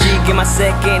ER. She get my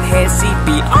second head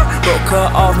CPR. Broke her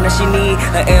off, now she need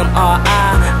an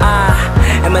MRI.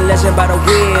 I'm a legend by the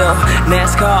wheel.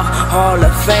 NASCAR Hall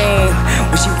of Fame.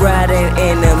 When she riding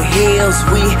in them heels,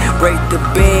 we break the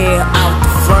bed out the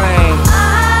frame.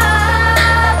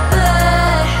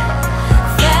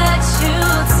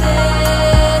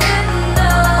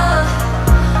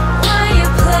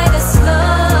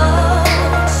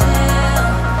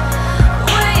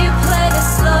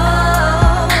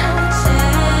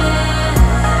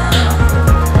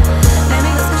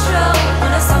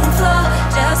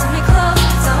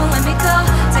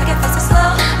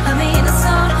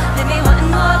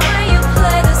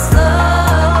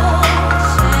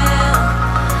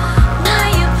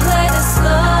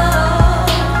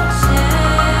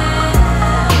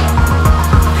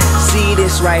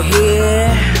 Right here,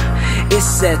 it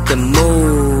set the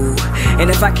mood.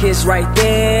 And if I kiss right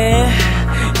there,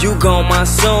 you gone my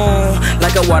soon.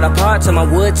 Like a water park to my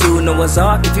wood too. Noah's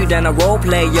Ark, if you down the road,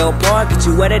 play your part. Get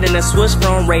you wetter than a switch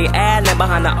from Ray Allen.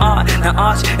 Behind the art, now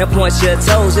arch and point your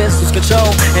toes. Just lose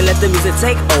control and let the music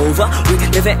take over. We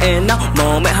living in the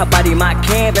moment. Her body my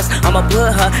canvas, I'ma put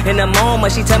her in the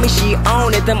moment. She tell me she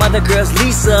own it. Them other girls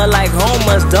Lisa, like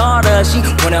Homer's daughter. She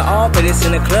want it all, but it's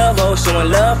in the club. Oh,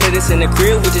 showing love, but it's in the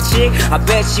crib with your chick. I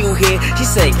bet you hear. She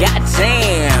say, God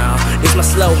damn, it's my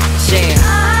slow jam.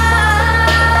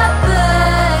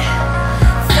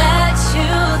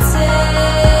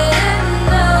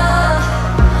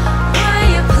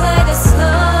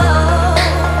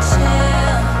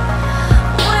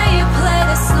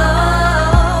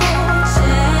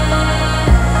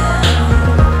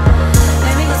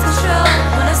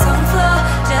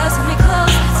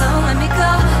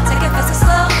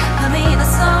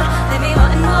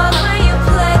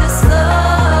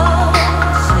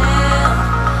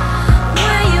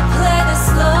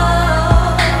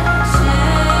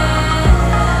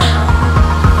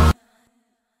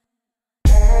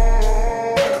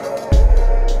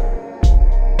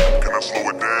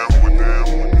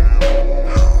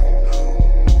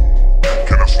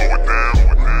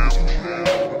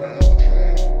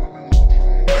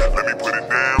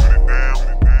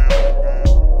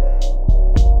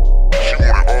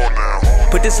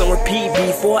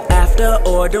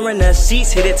 During the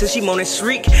sheets, hit it till she moan and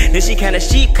shriek. Then she kinda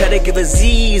sheep, cut it, give a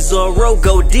Z's or roll,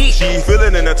 go deep. She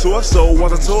feeling in her torso,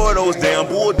 wants a tour those damn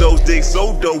bulldoze dick.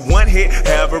 So dope, one hit,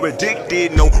 have her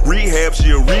addicted. No rehab,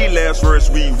 she'll relapse.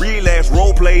 First we relax,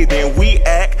 role play, then we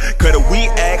act. Cut a we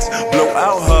axe, blow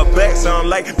out her back. Sound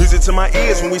like music to my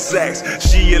ears when we sax.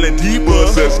 She yelling deeper,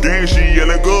 says game, she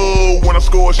yelling go. When I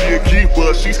score, she a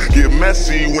keeper. She get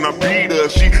messy when I beat her.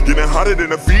 She getting hotter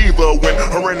than a fever when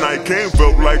her summer night came,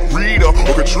 felt like Rita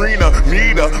or Katrina.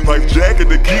 Need a life jacket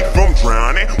to keep from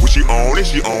drowning. When she own it,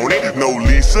 she own it. No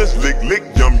Lisa's, lick, lick,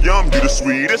 yum, yum. You the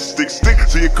sweetest, stick, stick.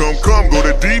 Till you come, go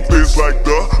the deepest. Like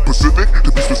the Pacific,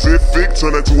 to be specific.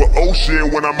 Turn into an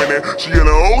ocean when I'm in it. She in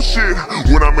the ocean.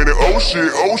 When I'm in it, oh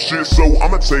shit. So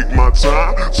I'ma take my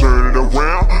time, turn it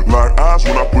around. Like eyes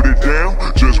when I put it down.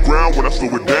 Just ground when I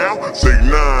slow it down. Take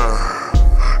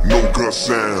 9, no gun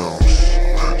sounds.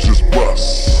 Just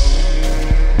bust.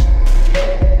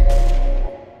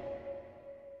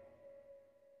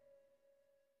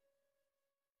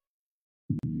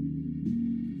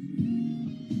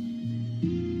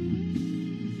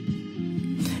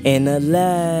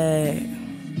 Intellect,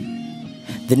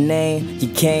 the name you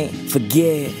can't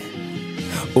forget.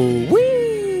 Ooh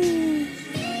wee,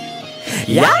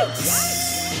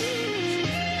 yikes.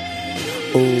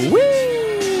 Ooh wee.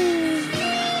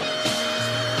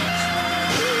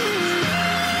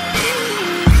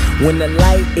 When the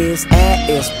light is at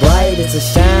its brightest, the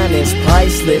shine is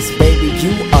priceless. Baby,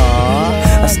 you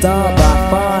are a star by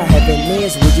far. Heaven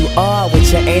is where you are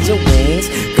with your angel wings.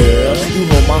 Girl, you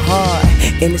hold my heart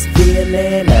in this feeling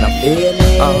that I'm feeling.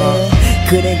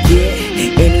 Couldn't get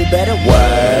any better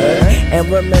word. And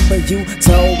remember you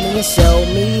told me and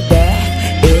showed me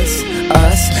that it's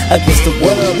us against the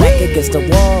world, back against the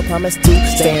wall. Promise to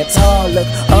stand tall, look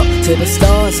up to the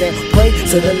stars and pray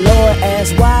to the Lord.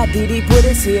 Ask why did he put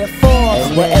us here for?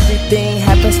 Well, everything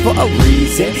happens for a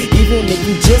reason. Even if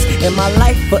you just in my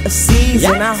life for a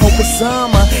season. I hope it's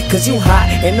summer, cause you hot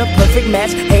in the perfect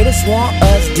match. Haters want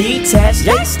us detached.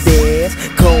 They stairs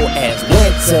cold as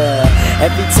winter.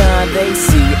 Every time they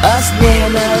see us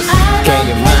winners. Can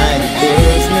you mind your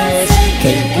business?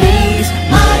 Can you please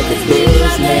mind your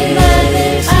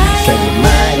business? Can you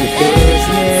mind your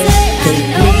business? Can you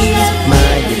please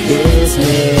mind your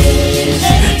business?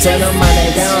 Turn them money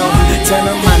down, turn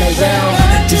them money down.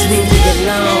 Just leave me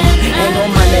alone, ain't no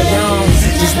money down.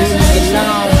 Just leave me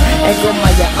alone, ain't go my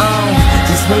your own.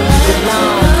 Just leave me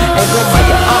alone, ain't go my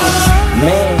your own.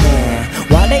 Man,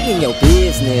 why they in your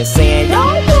business saying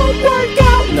y'all won't work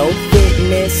out? No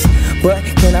fitness, but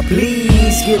can I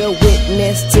please get a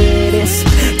witness to this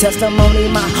testimony?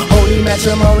 My holy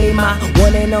matrimony, my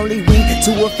one and only. We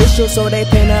too official, so they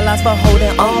penalized for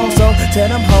holding on. So tell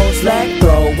them hoes like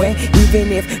throwing,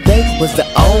 even if they was the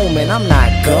omen. I'm not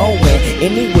going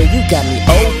anywhere, you got me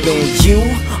open. You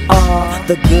are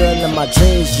the girl of my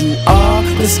dreams, you are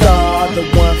the star, the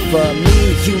one for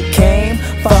me. You came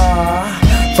far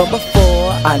from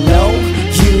before, I know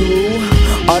you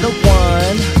are the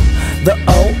one. The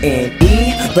O-N-E,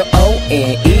 the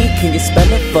O-N-E. Can you spell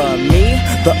it for me?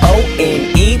 The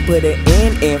O-N-E, put it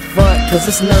in front, cause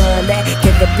it's none that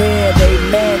can compare. They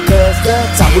mad cause the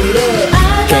top we live.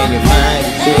 Can you mind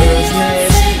your business?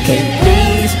 Can you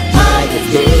please mind your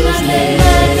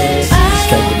business?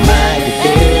 Can you mind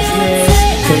your business?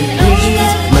 Can you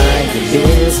please mind your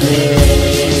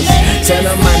business? Turn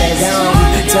the money down,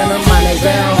 turn the money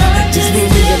down. Just leave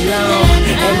me alone,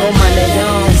 ain't no money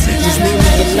down. Just leave me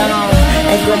alone,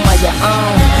 ain't go my your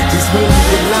own. Just leave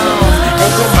me alone,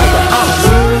 ain't go my your own.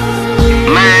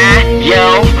 Mind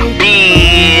your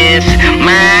biz,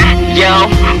 mind your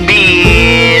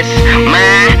biz,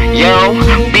 mind your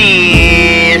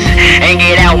biz, and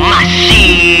get out my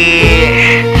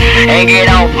shit, and get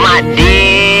off my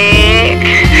dick,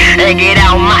 and get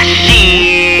out my shit.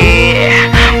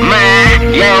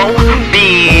 Mind your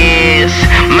biz,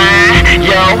 mind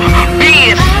your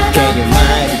biz. Can you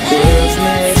mind your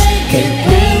business? Can you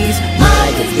please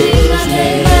mind your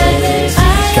business?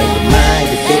 Can you mind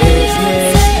your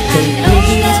business? Can you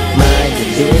please mind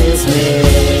your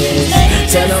business?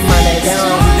 Turn the money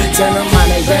down, turn the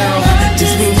money down.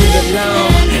 Just leave me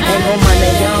alone, ain't no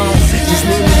money down. Just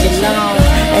leave me alone,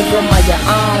 ain't go my your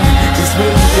own. Just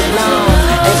leave me alone,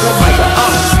 ain't go my your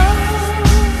own.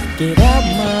 Get out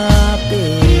my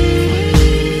biz,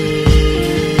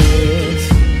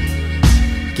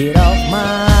 get off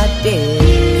my dick.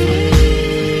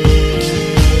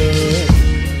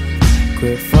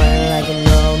 Quit frontin' like you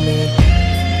know me,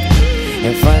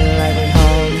 and frontin' like we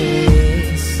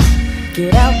homies.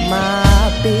 Get out my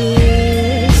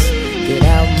biz, get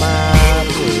out my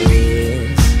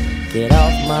biz, get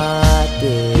off my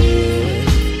dick.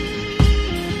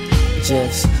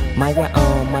 Just mind your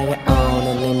own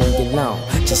and leave me alone.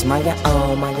 Just mind your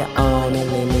own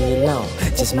and leave me alone.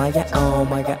 Just mind your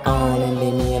own and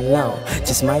leave me alone.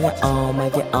 Just mind your own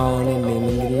and leave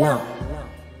me alone.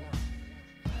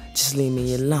 Just leave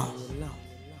me alone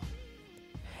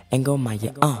and go mind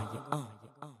your own.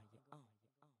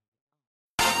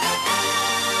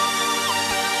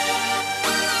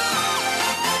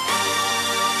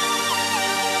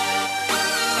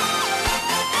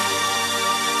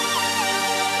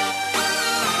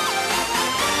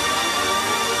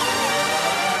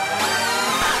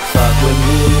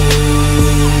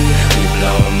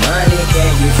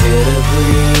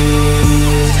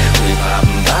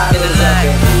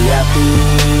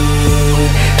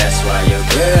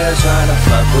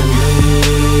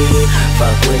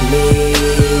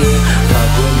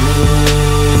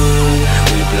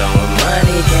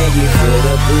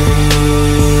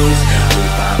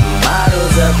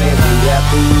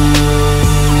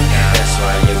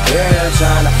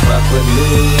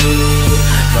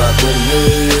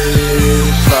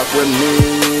 with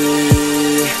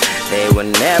me, they will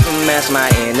never match my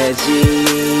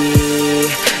energy,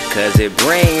 cause it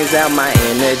brings out my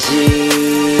energy.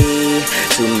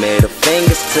 2 middle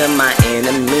fingers to my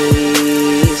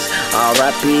enemies,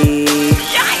 R.I.P.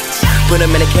 Put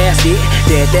them in a casket,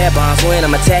 dead bombs when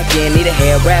I'm attacking. Need a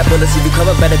hair wrap, bullets if you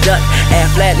cover, better duck.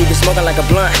 Ass flat, leave you smoking like a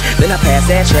blunt. Then I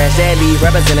pass that trash, that leave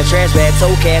rappers in a trash bag.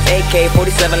 Toe cast,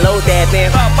 AK-47, load that,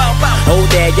 then hold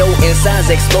that, yo,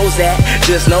 insides expose that.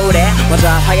 Just know that, my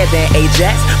drive higher than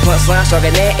Ajax. Punchline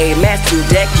stronger than A-Max, to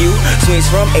deck you.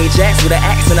 Swings from Ajax with an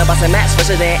axe and a boss and match,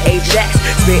 fresher than Ajax.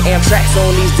 Spit tracks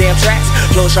on these damn tracks.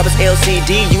 Flow sharp as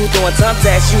LCD, you throwing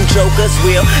thumbtacks. You jokers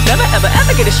will never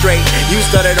ever get it straight. You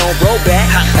started on bro back.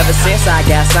 Ever since I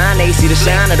got signed, they see the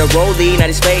shine of the rollie. Now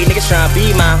these fake niggas tryna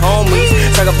be my homies.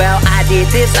 Talk about I did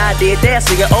this, I did that,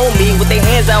 so you owe me. With their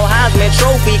hands out, Heisman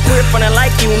Trophy. Quit frontin'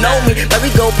 like you know me. Like we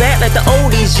go back like the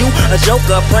oldies. You a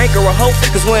joker, a prank, or a hoax.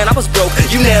 Cause when I was broke,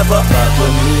 you never fuck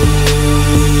with me.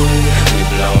 We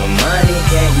blowin' money,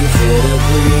 can you feel the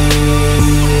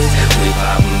breeze? We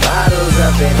poppin' bottles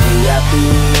up in VIP.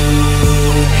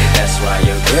 That's why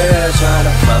your girl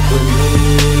tryna fuck with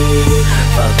me.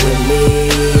 Fuck with me,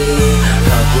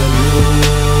 fuck with me.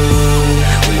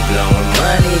 We blowin'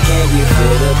 money, can you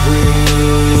feel the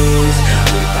breeze?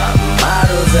 We poppin'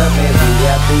 bottles up in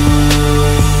VIP.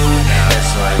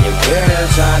 That's why your girl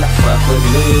tryna fuck with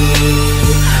me.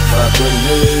 Fuck with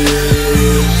me,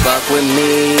 fuck with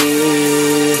me.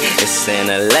 It's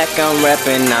Intellect, I'm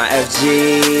reppin' IFG.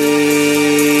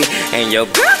 And your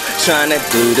girl tryna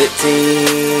do the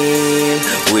team.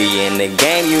 We in the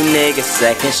game, you niggas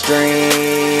second string.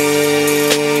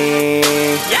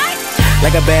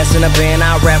 Like a bass in a band,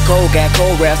 I rap cold, got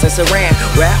cold raps and saran.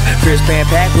 Rap, fierce pan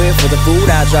packed with for the food.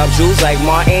 I drop jewels like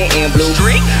Martin and Blue.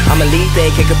 I'm elite, they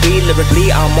kick a beat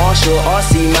lyrically. I'm Marshall,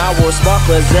 RC, my world spark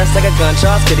possessed like a gun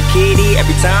charge to the kitty.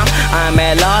 Every time I'm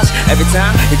at large, every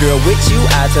time the girl with you,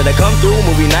 I tell her come through.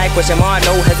 Movie night, question mark,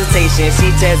 no hesitation.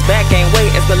 She tests back, ain't wait,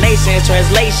 explanation,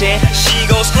 translation. She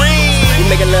gon' scream. We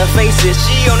making love faces,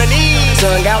 she on her knees.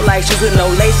 Tongue out like shoes with no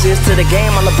laces. To the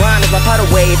game, I'm LeBron, it's my powder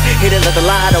wave. Hit it like the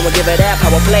lie, don't give it that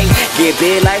power play. Get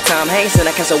big like Tom Hanks and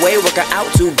I catch away. Working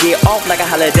out to get off like a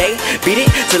holiday. Beat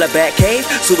it till a back cave.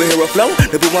 Superhero flow,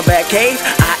 to boot my back cave.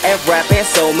 I F rap in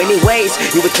so many ways.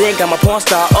 You would think I'm a porn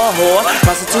star or whore,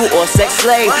 prostitute or sex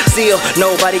slave. Still,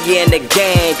 nobody in the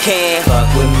game can fuck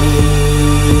with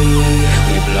me.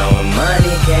 We blowin'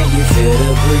 money, can you feel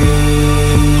the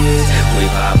breeze? We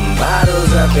poppin'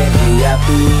 bottles up in VIP.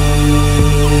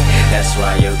 That's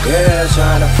why your girl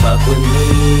tryna fuck with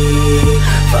me.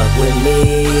 Fuck with me,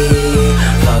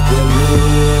 fuck with me.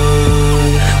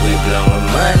 We blowin'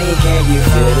 money, can you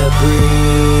feel the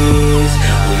breeze?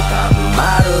 We poppin'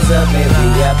 bottles up in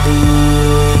VIP.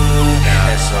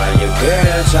 That's why your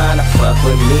girl tryna fuck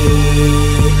with me.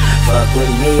 Fuck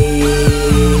with me.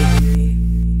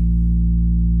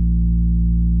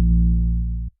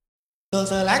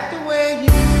 Cause I like the way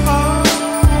you are.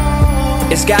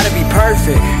 It's gotta be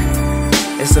perfect.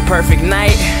 It's a perfect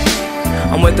night.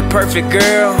 I'm with the perfect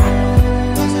girl.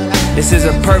 This is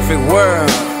a perfect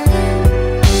world.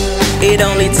 It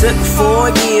only took 4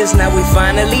 years, now we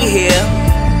finally here.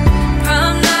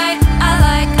 Prom night, I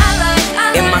like.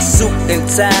 In my suit and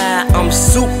tie, I'm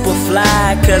super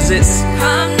fly. Cause it's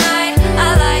Prom night,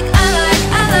 I like.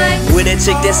 with a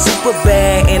chick that's super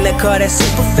bad, in a car that's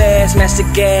super fast, match the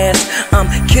gas. I'm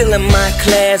killing my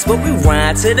class, but we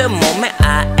ride to the moment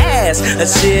I ask. A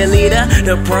cheerleader,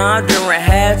 the prom during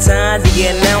halftime. The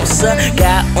announcer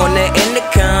got on the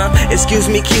intercom. Excuse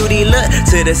me, cutie, look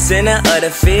to the center of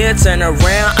the field. Turn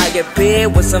around, I get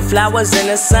paired with some flowers and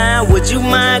a sign. Would you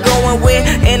mind going with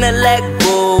Intellect?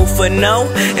 Boo for no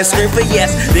and scream for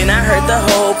yes. Then I heard the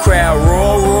whole crowd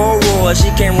roar, roar, roar.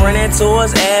 She came running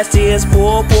towards ass tears,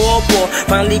 pour, pour, pour.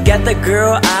 Finally got the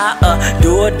girl I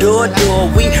adore, door, door.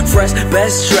 We fresh,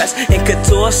 best dressed in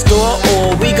couture store,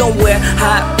 or we gon' wear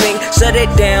hot pink, shut it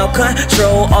down,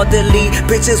 control, or delete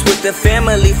pictures with the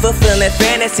family, fulfilling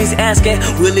fantasies, asking,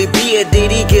 will it be a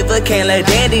ditty? Give a can like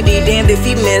dandy, damned if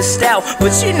he missed out.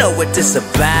 But you know what this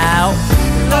about.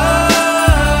 Love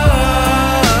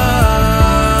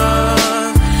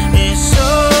is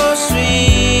so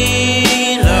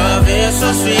sweet. Love is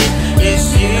so sweet.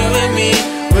 It's you and me.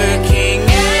 We're king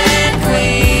and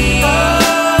queen. Love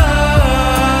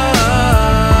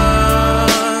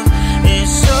is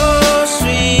so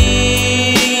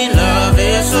sweet. Love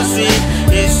is so sweet.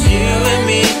 It's you and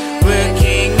me. We're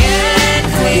king and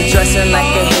queen. You dressing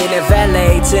like a hidden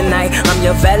valet tonight. I'm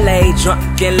your valet,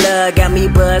 drunk in love, got got me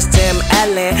buzzed, Tim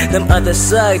Allen. Them others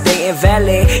suck, they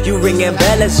invalid. You ringing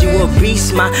bells, you a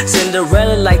beast. My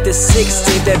Cinderella like the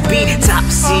 16th that beat. Top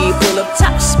C, pull up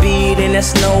top speed. And that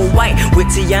Snow White with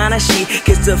Tiana. She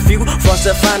kissed a few, forced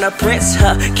to find a prince.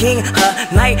 Her king, her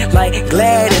knight like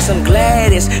Gladys. I'm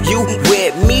Gladys, you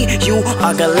with me, you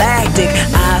are galactic.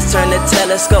 Eyes turn the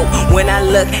telescope when I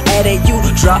look at it. You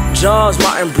drop jaws,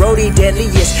 Martin Brody,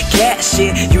 deadliest cat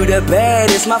shit. You the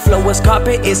baddest, my flow is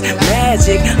carpet, it's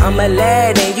magic. I'm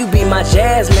Aladdin, you be my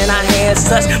Jasmine. Our hands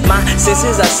touch, my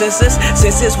senses are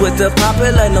senses with the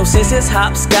popular, no senses.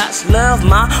 Hopscotch, love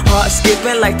my heart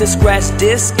skipping like the scratch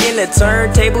disc in the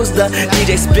turntables. The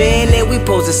DJ spinning, we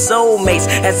pose as soulmates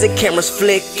as the camera's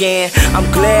flicking. I'm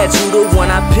glad you the one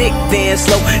I picked then.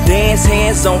 Slow dance,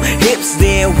 hands on hips,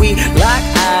 then we lock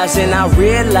eyes and I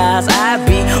realize I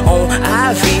be on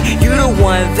IV. You the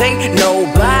one, they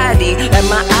nobody like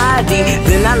my ID.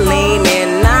 Then I lean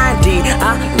in 90.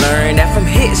 I learned that from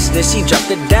hits. Then she dropped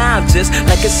the dime just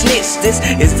like a snitch. This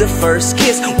is the first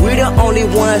kiss. We the only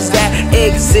ones that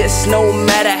exist. No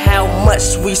matter how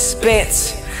much we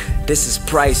spent, this is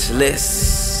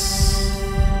priceless.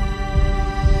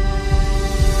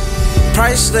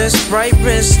 Priceless, bright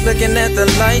wrist, looking at the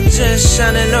light just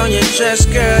shining on your dress,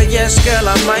 girl. Yes, girl,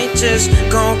 I might just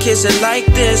gon' kiss it like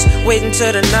this. Wait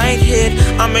until the night hit,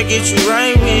 I'ma get you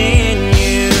right when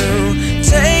you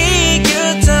take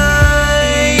your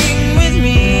time with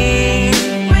me,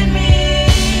 with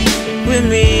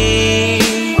me,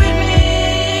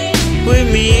 with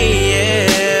me,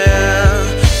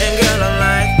 yeah. And girl, I'm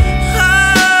like,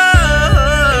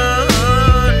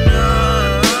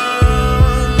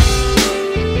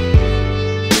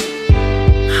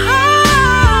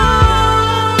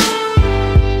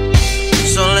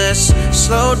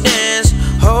 slow dance,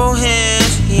 hold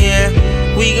hands, yeah.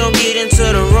 We gon' get into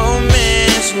the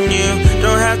romance, and you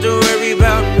don't have to worry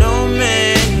about no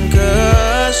man,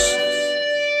 cause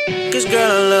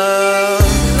girl, love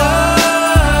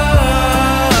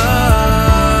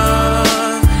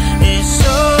is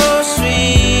so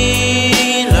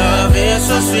sweet. Love is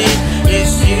so sweet.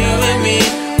 It's you and me,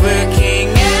 we're king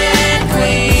and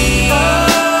queen.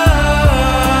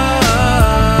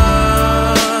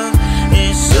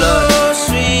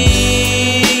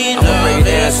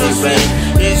 So sweet,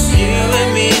 it's you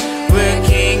and me, we're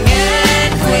king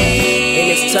and queen. In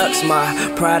this tux, my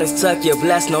pride is tucked, you're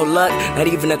blessed, no luck. Not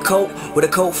even a coat, with a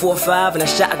coat 4-5 and a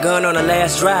shotgun on the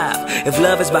last drive. If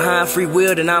love is behind free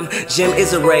will, then I'm Jim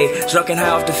Ray. Drunk and high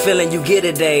off the feeling you get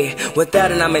a day.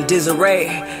 Without it, I'm in disarray.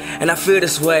 And I feel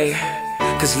this way,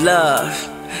 cause love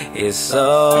is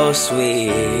so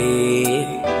sweet.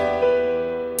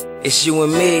 It's you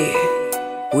and me,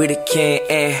 we the king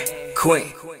and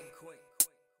queen.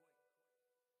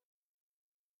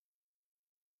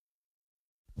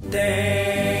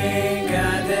 Thank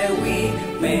God that we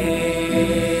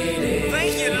made it.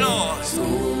 Thank you, Lord.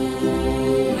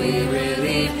 School, we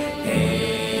really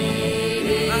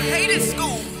hated. I hated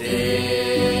school.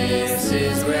 This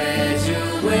is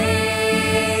graduation.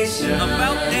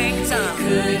 About dang time.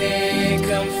 Couldn't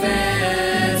come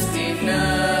fast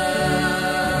enough.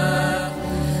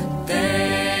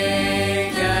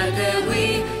 Thank God that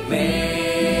we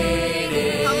made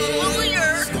it.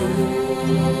 Hallelujah.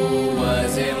 School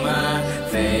wasn't my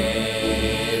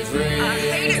favorite. I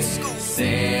hated school.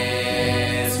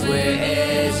 Since we're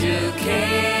educated,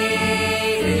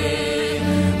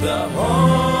 the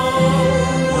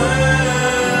whole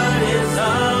world is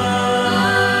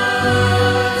ours.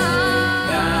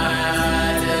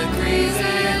 Got degrees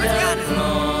in the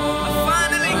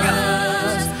Finally got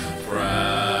us.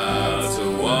 Proud to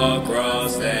walk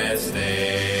across that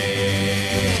stage.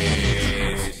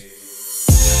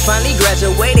 Finally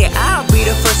graduated, I'll be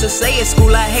the first to say it.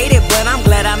 School I hated, but I'm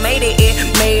glad I made it. It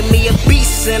made me a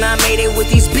beast, and I made it with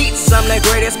these beats. I'm the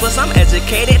greatest, plus I'm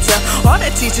educated. To all the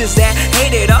teachers that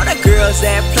hated, all the girls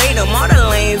that played them, all the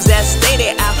lames that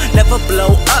stated I'll never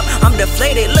blow up, I'm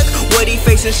deflated. Look what he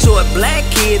facing, short black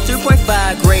kid,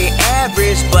 3.5 grade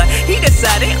average, but he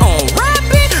decided on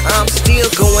rapping. I'm still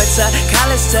going to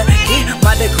college to get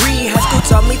my degree. High school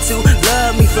taught me to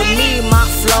love me for me, my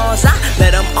flaws, I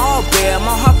let them all bear.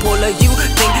 My heart polar, you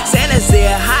think Santa's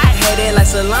there, hot-headed like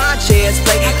salon chairs.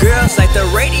 Play girls like the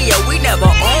radio, we never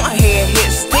on here.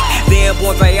 Hit stick, then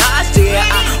boy voyage there.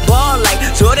 I ball like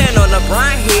Jordan on the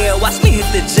Bron here. Watch me hit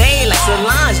the J like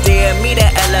Solange there. Me the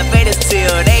elevators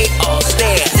till they all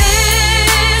stare.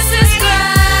 This is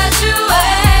graduation.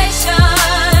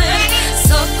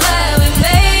 So glad we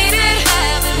made it.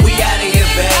 We outta here,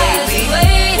 baby.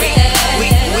 We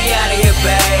outta here,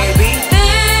 baby.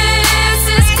 This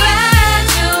is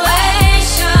graduation.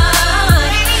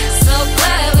 So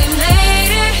glad we made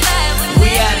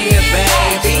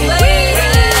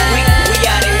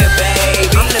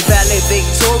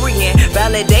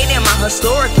validating my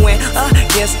historic win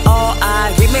against all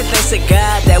odds. Giving thanks to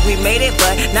God that we made it,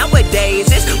 but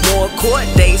nowadays it's more court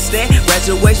dates than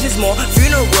graduations, more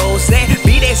funerals than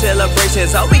B-day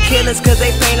celebrations. All we killers cause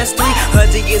they paint us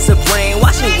 300 years of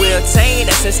brainwashing will attain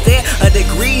us instead of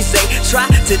degrees they try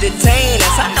to detain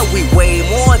us. I know we way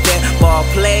more than ball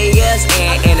players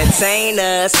and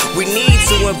entertainers. We need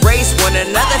to embrace one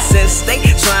another since they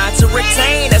trying to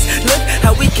retain us. Look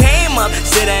how we came up,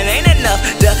 said it ain't enough.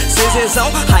 Decisions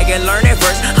on how you learning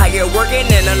versus how you working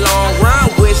in the long run,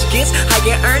 which gets how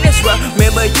you earnings.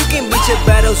 Remember, you can beat your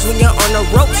battles when you're on the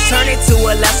ropes. Turn it to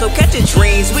a lasso, catch your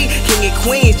dreams. We king and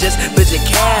queens, just build your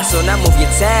castle. Now move your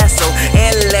tassel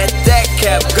and let that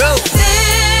cap go.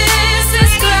 This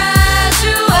is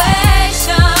graduation.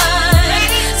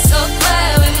 So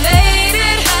glad we made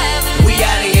it. We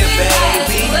outta here,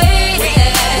 baby.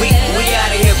 We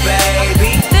outta here,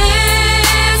 baby.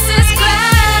 This is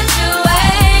graduation.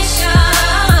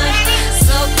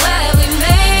 So glad we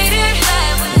made it.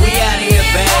 We outta here,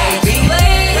 baby. We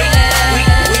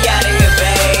outta here,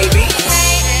 baby.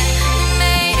 We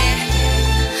made it.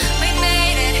 We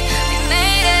made it. We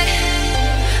made it.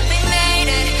 We made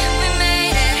it.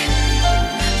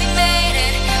 We made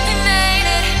it. We made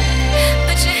it.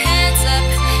 Put your hands up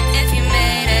if you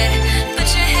made it. Put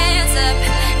your hands up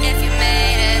if you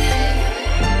made it.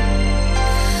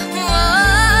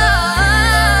 Whoa,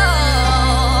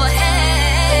 hey.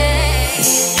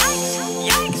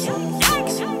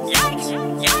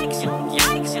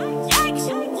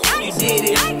 You did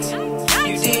it.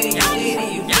 You did it. You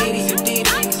did it. You did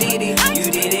it. You did it. You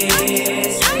did it. You did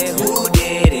it. Who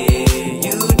did it?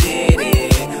 You did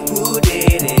it. Who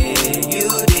did it? You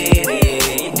did it.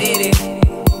 You did it.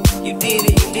 You did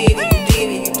it. You did it. You did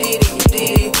it. You did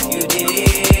it. You did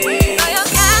it. Throw your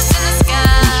caps in the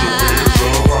sky.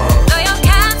 Throw your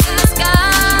caps in the sky.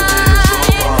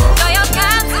 Throw your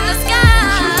caps in the sky.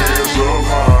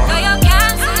 Throw your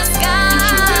caps in the sky.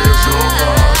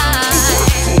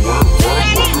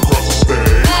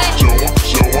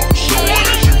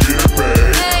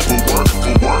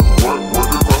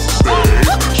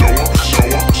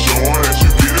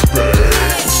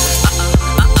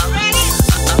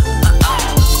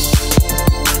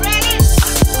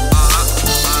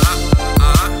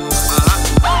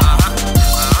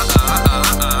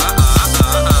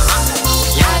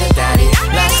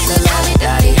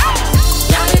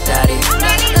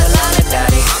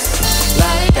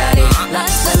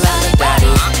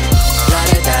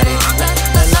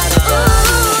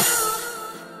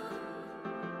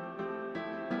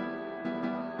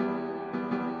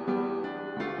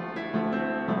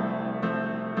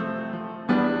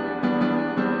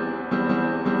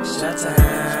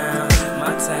 Shut-town,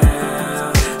 my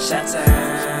town.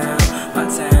 Shut-town, my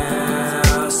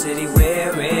town. City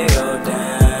where it go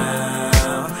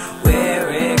down. Where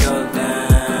it go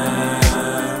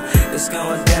down. It's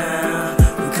going down.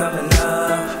 We coming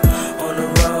up on the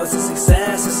road to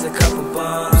success. It's a couple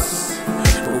bumps,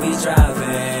 but we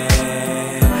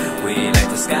driving. We like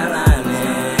the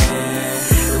skylining.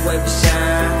 The way we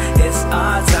shine, it's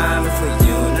our time. If we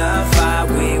unify,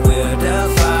 we will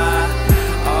defy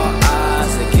all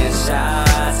odds against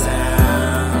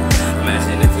Chi-Town.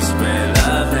 Imagine if we spread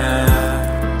love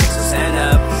now. So stand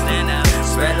up,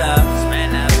 spread love,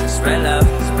 spread love,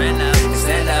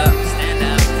 stand up,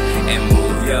 and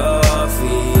move your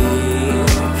feet,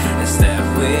 and step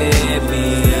with me,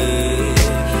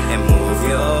 and move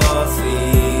your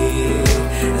feet,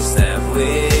 and step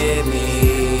with me,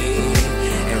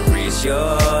 and reach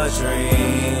your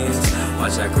dreams.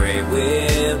 Watch how great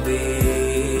we'll be.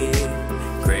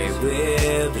 Great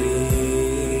will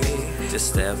be. Just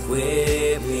step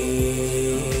with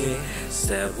me.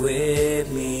 Step with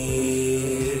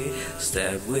me.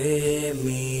 Step with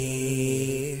me.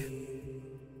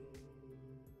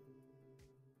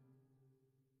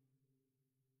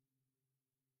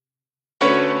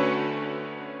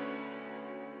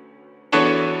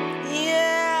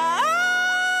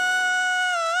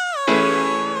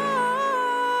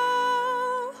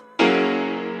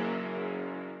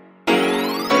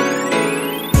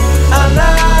 I'd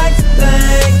like to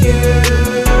thank you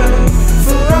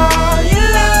for all your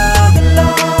love and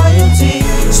loyalty.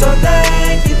 So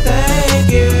thank you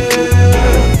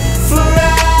for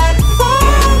riding for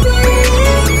me.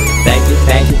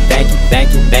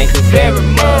 Thank you very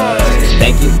much.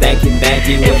 Thank you.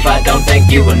 If I don't thank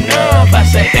you enough, I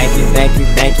say thank you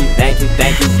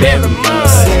very much.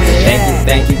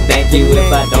 Thank you.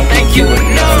 If I don't thank you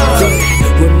enough.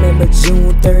 Remember Remember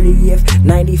June 30th,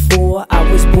 94,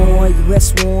 I was born. You had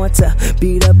sworn to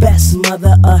be the best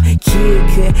mother a kid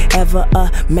could ever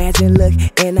imagine. Look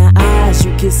in her eyes,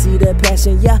 you can see the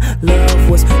passion. Yeah, love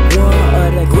was one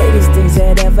of the greatest things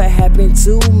that ever happened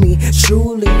to me.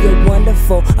 Truly, you're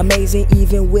wonderful, amazing,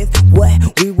 even with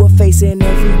what we were facing.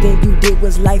 Everything you did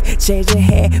was life-changing,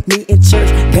 had me in church.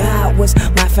 God was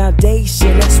my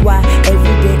foundation, that's why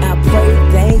every day I pray,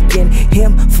 thanking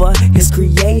Him for His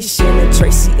creation. And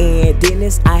Tracy and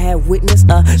Dennis, I have witnessed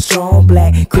a strong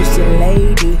black Christian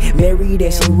lady, married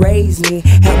and she raised me,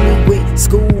 helped me with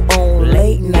school on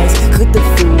late nights, cooked the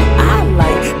food I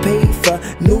like, paid for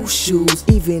new shoes,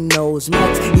 even those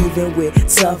mics, even with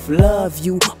tough love,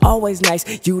 you always nice.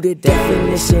 You the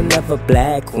definition of a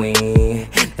black queen.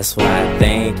 That's why I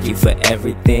thank you for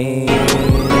everything.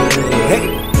 Hey,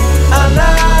 I'd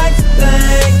like to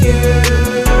thank you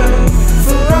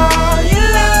for all your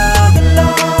love and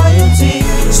loyalty.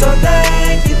 So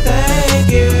thank you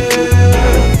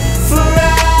for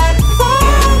riding for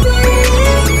me.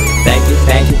 Thank you,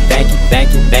 thank you, thank you,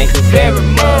 thank you, thank you very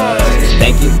much.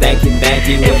 Thank you, thank you, thank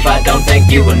you. If I don't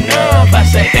thank you enough, I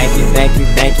say thank you, thank you,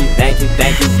 thank you, thank you,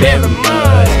 thank you very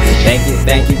much. Thank you,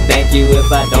 thank you, thank you.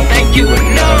 If I don't thank you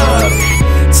enough.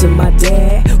 To my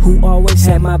dad, who always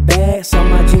had my back, saw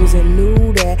my dreams and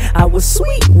knew that I was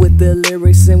sweet with the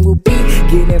lyrics and would be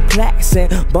getting plaques and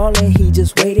ballin'. He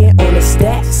just waited on the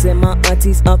stacks. And my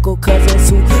aunties, uncle, cousins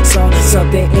who saw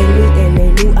something in me and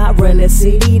they knew I'd run the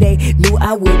city. They knew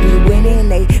I would be winning.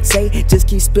 They say just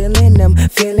keep spilling them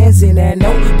feelings in that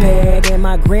notepad. And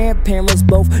my grandparents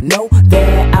both know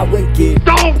that I would get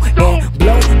and blow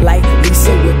like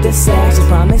Lisa with the sax.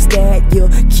 Promise that you'll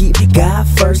keep God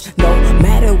first, no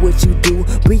matter what you do.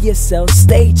 Be yourself,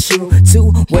 stay true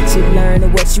to what you learn,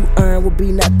 and what you earn will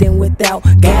be nothing without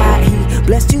God. He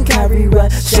blessed you, Khari,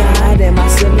 Rashad, and my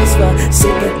siblings for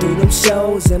sitting through them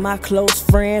shows, and my close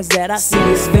friends that I see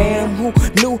as fam who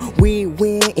knew we'd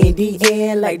win in the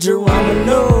end like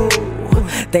Geronimo.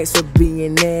 Thanks for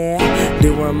being there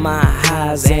during my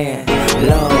highs and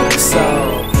lows. So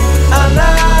I'd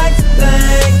like to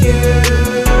thank you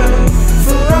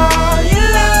for all your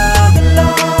love and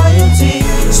loyalty.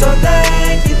 So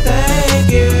thank you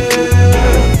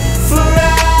for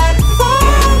riding for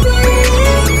me.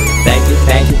 Thank you,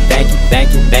 thank you, thank you,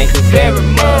 thank you, thank you very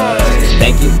much.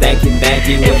 Thank you, thank you, thank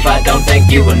you. If I don't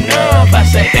thank you enough, I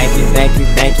say thank you, thank you,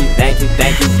 thank you, thank you,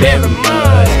 thank you very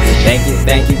much. Thank you,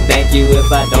 thank you, thank you.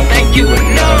 If I don't thank you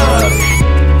enough.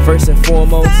 First and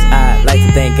foremost, I'd like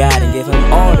to thank God and give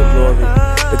Him all the glory,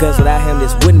 because without Him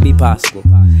this wouldn't be possible.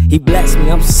 He blessed me,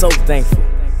 I'm so thankful.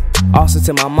 Also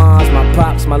to my moms, my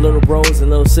pops, my little bros and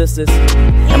little sisters,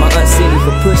 and my Aunt Cindy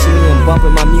for pushing me and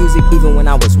bumping my music even when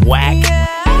I was whack.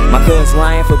 My cousin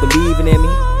Ryan for believing in me,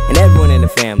 and everyone in the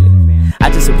family. I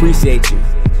just appreciate you.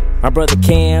 My brother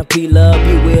Cam, P Love,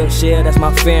 B Will, Shell, that's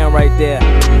my fam right there.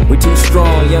 We two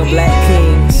strong young black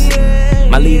kings.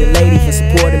 My leader lady for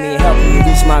supporting me and helping me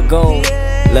reach my goal.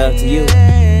 Love to you.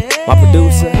 My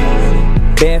producer,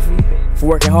 Benfrey, for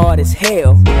working hard as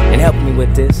hell and helping me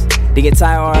with this. The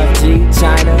entire RFG,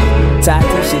 China, Tati,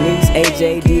 Shanice,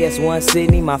 AJ, DS1,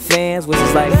 Sydney, my fans, which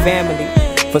is like family,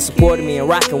 for supporting me and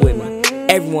rocking with me.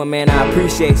 Everyone, man, I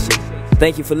appreciate you.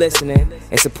 Thank you for listening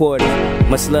and supporting.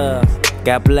 Much love.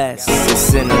 God bless.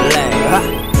 It's Intellect.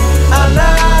 I'd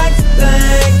like to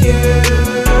thank you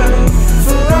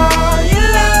for all your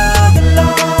love and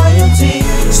loyalty.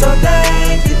 So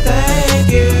thank you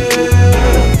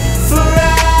for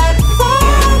riding for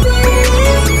me.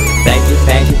 Thank you,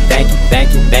 thank you, thank you,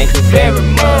 thank you, thank you very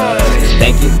much.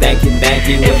 Thank you, thank you, thank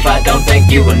you. If I don't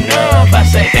thank you enough, I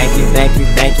say thank you, thank you,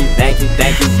 thank you, thank you,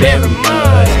 thank you very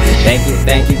much. Thank you,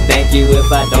 thank you, thank you.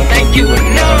 If I don't thank you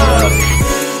enough.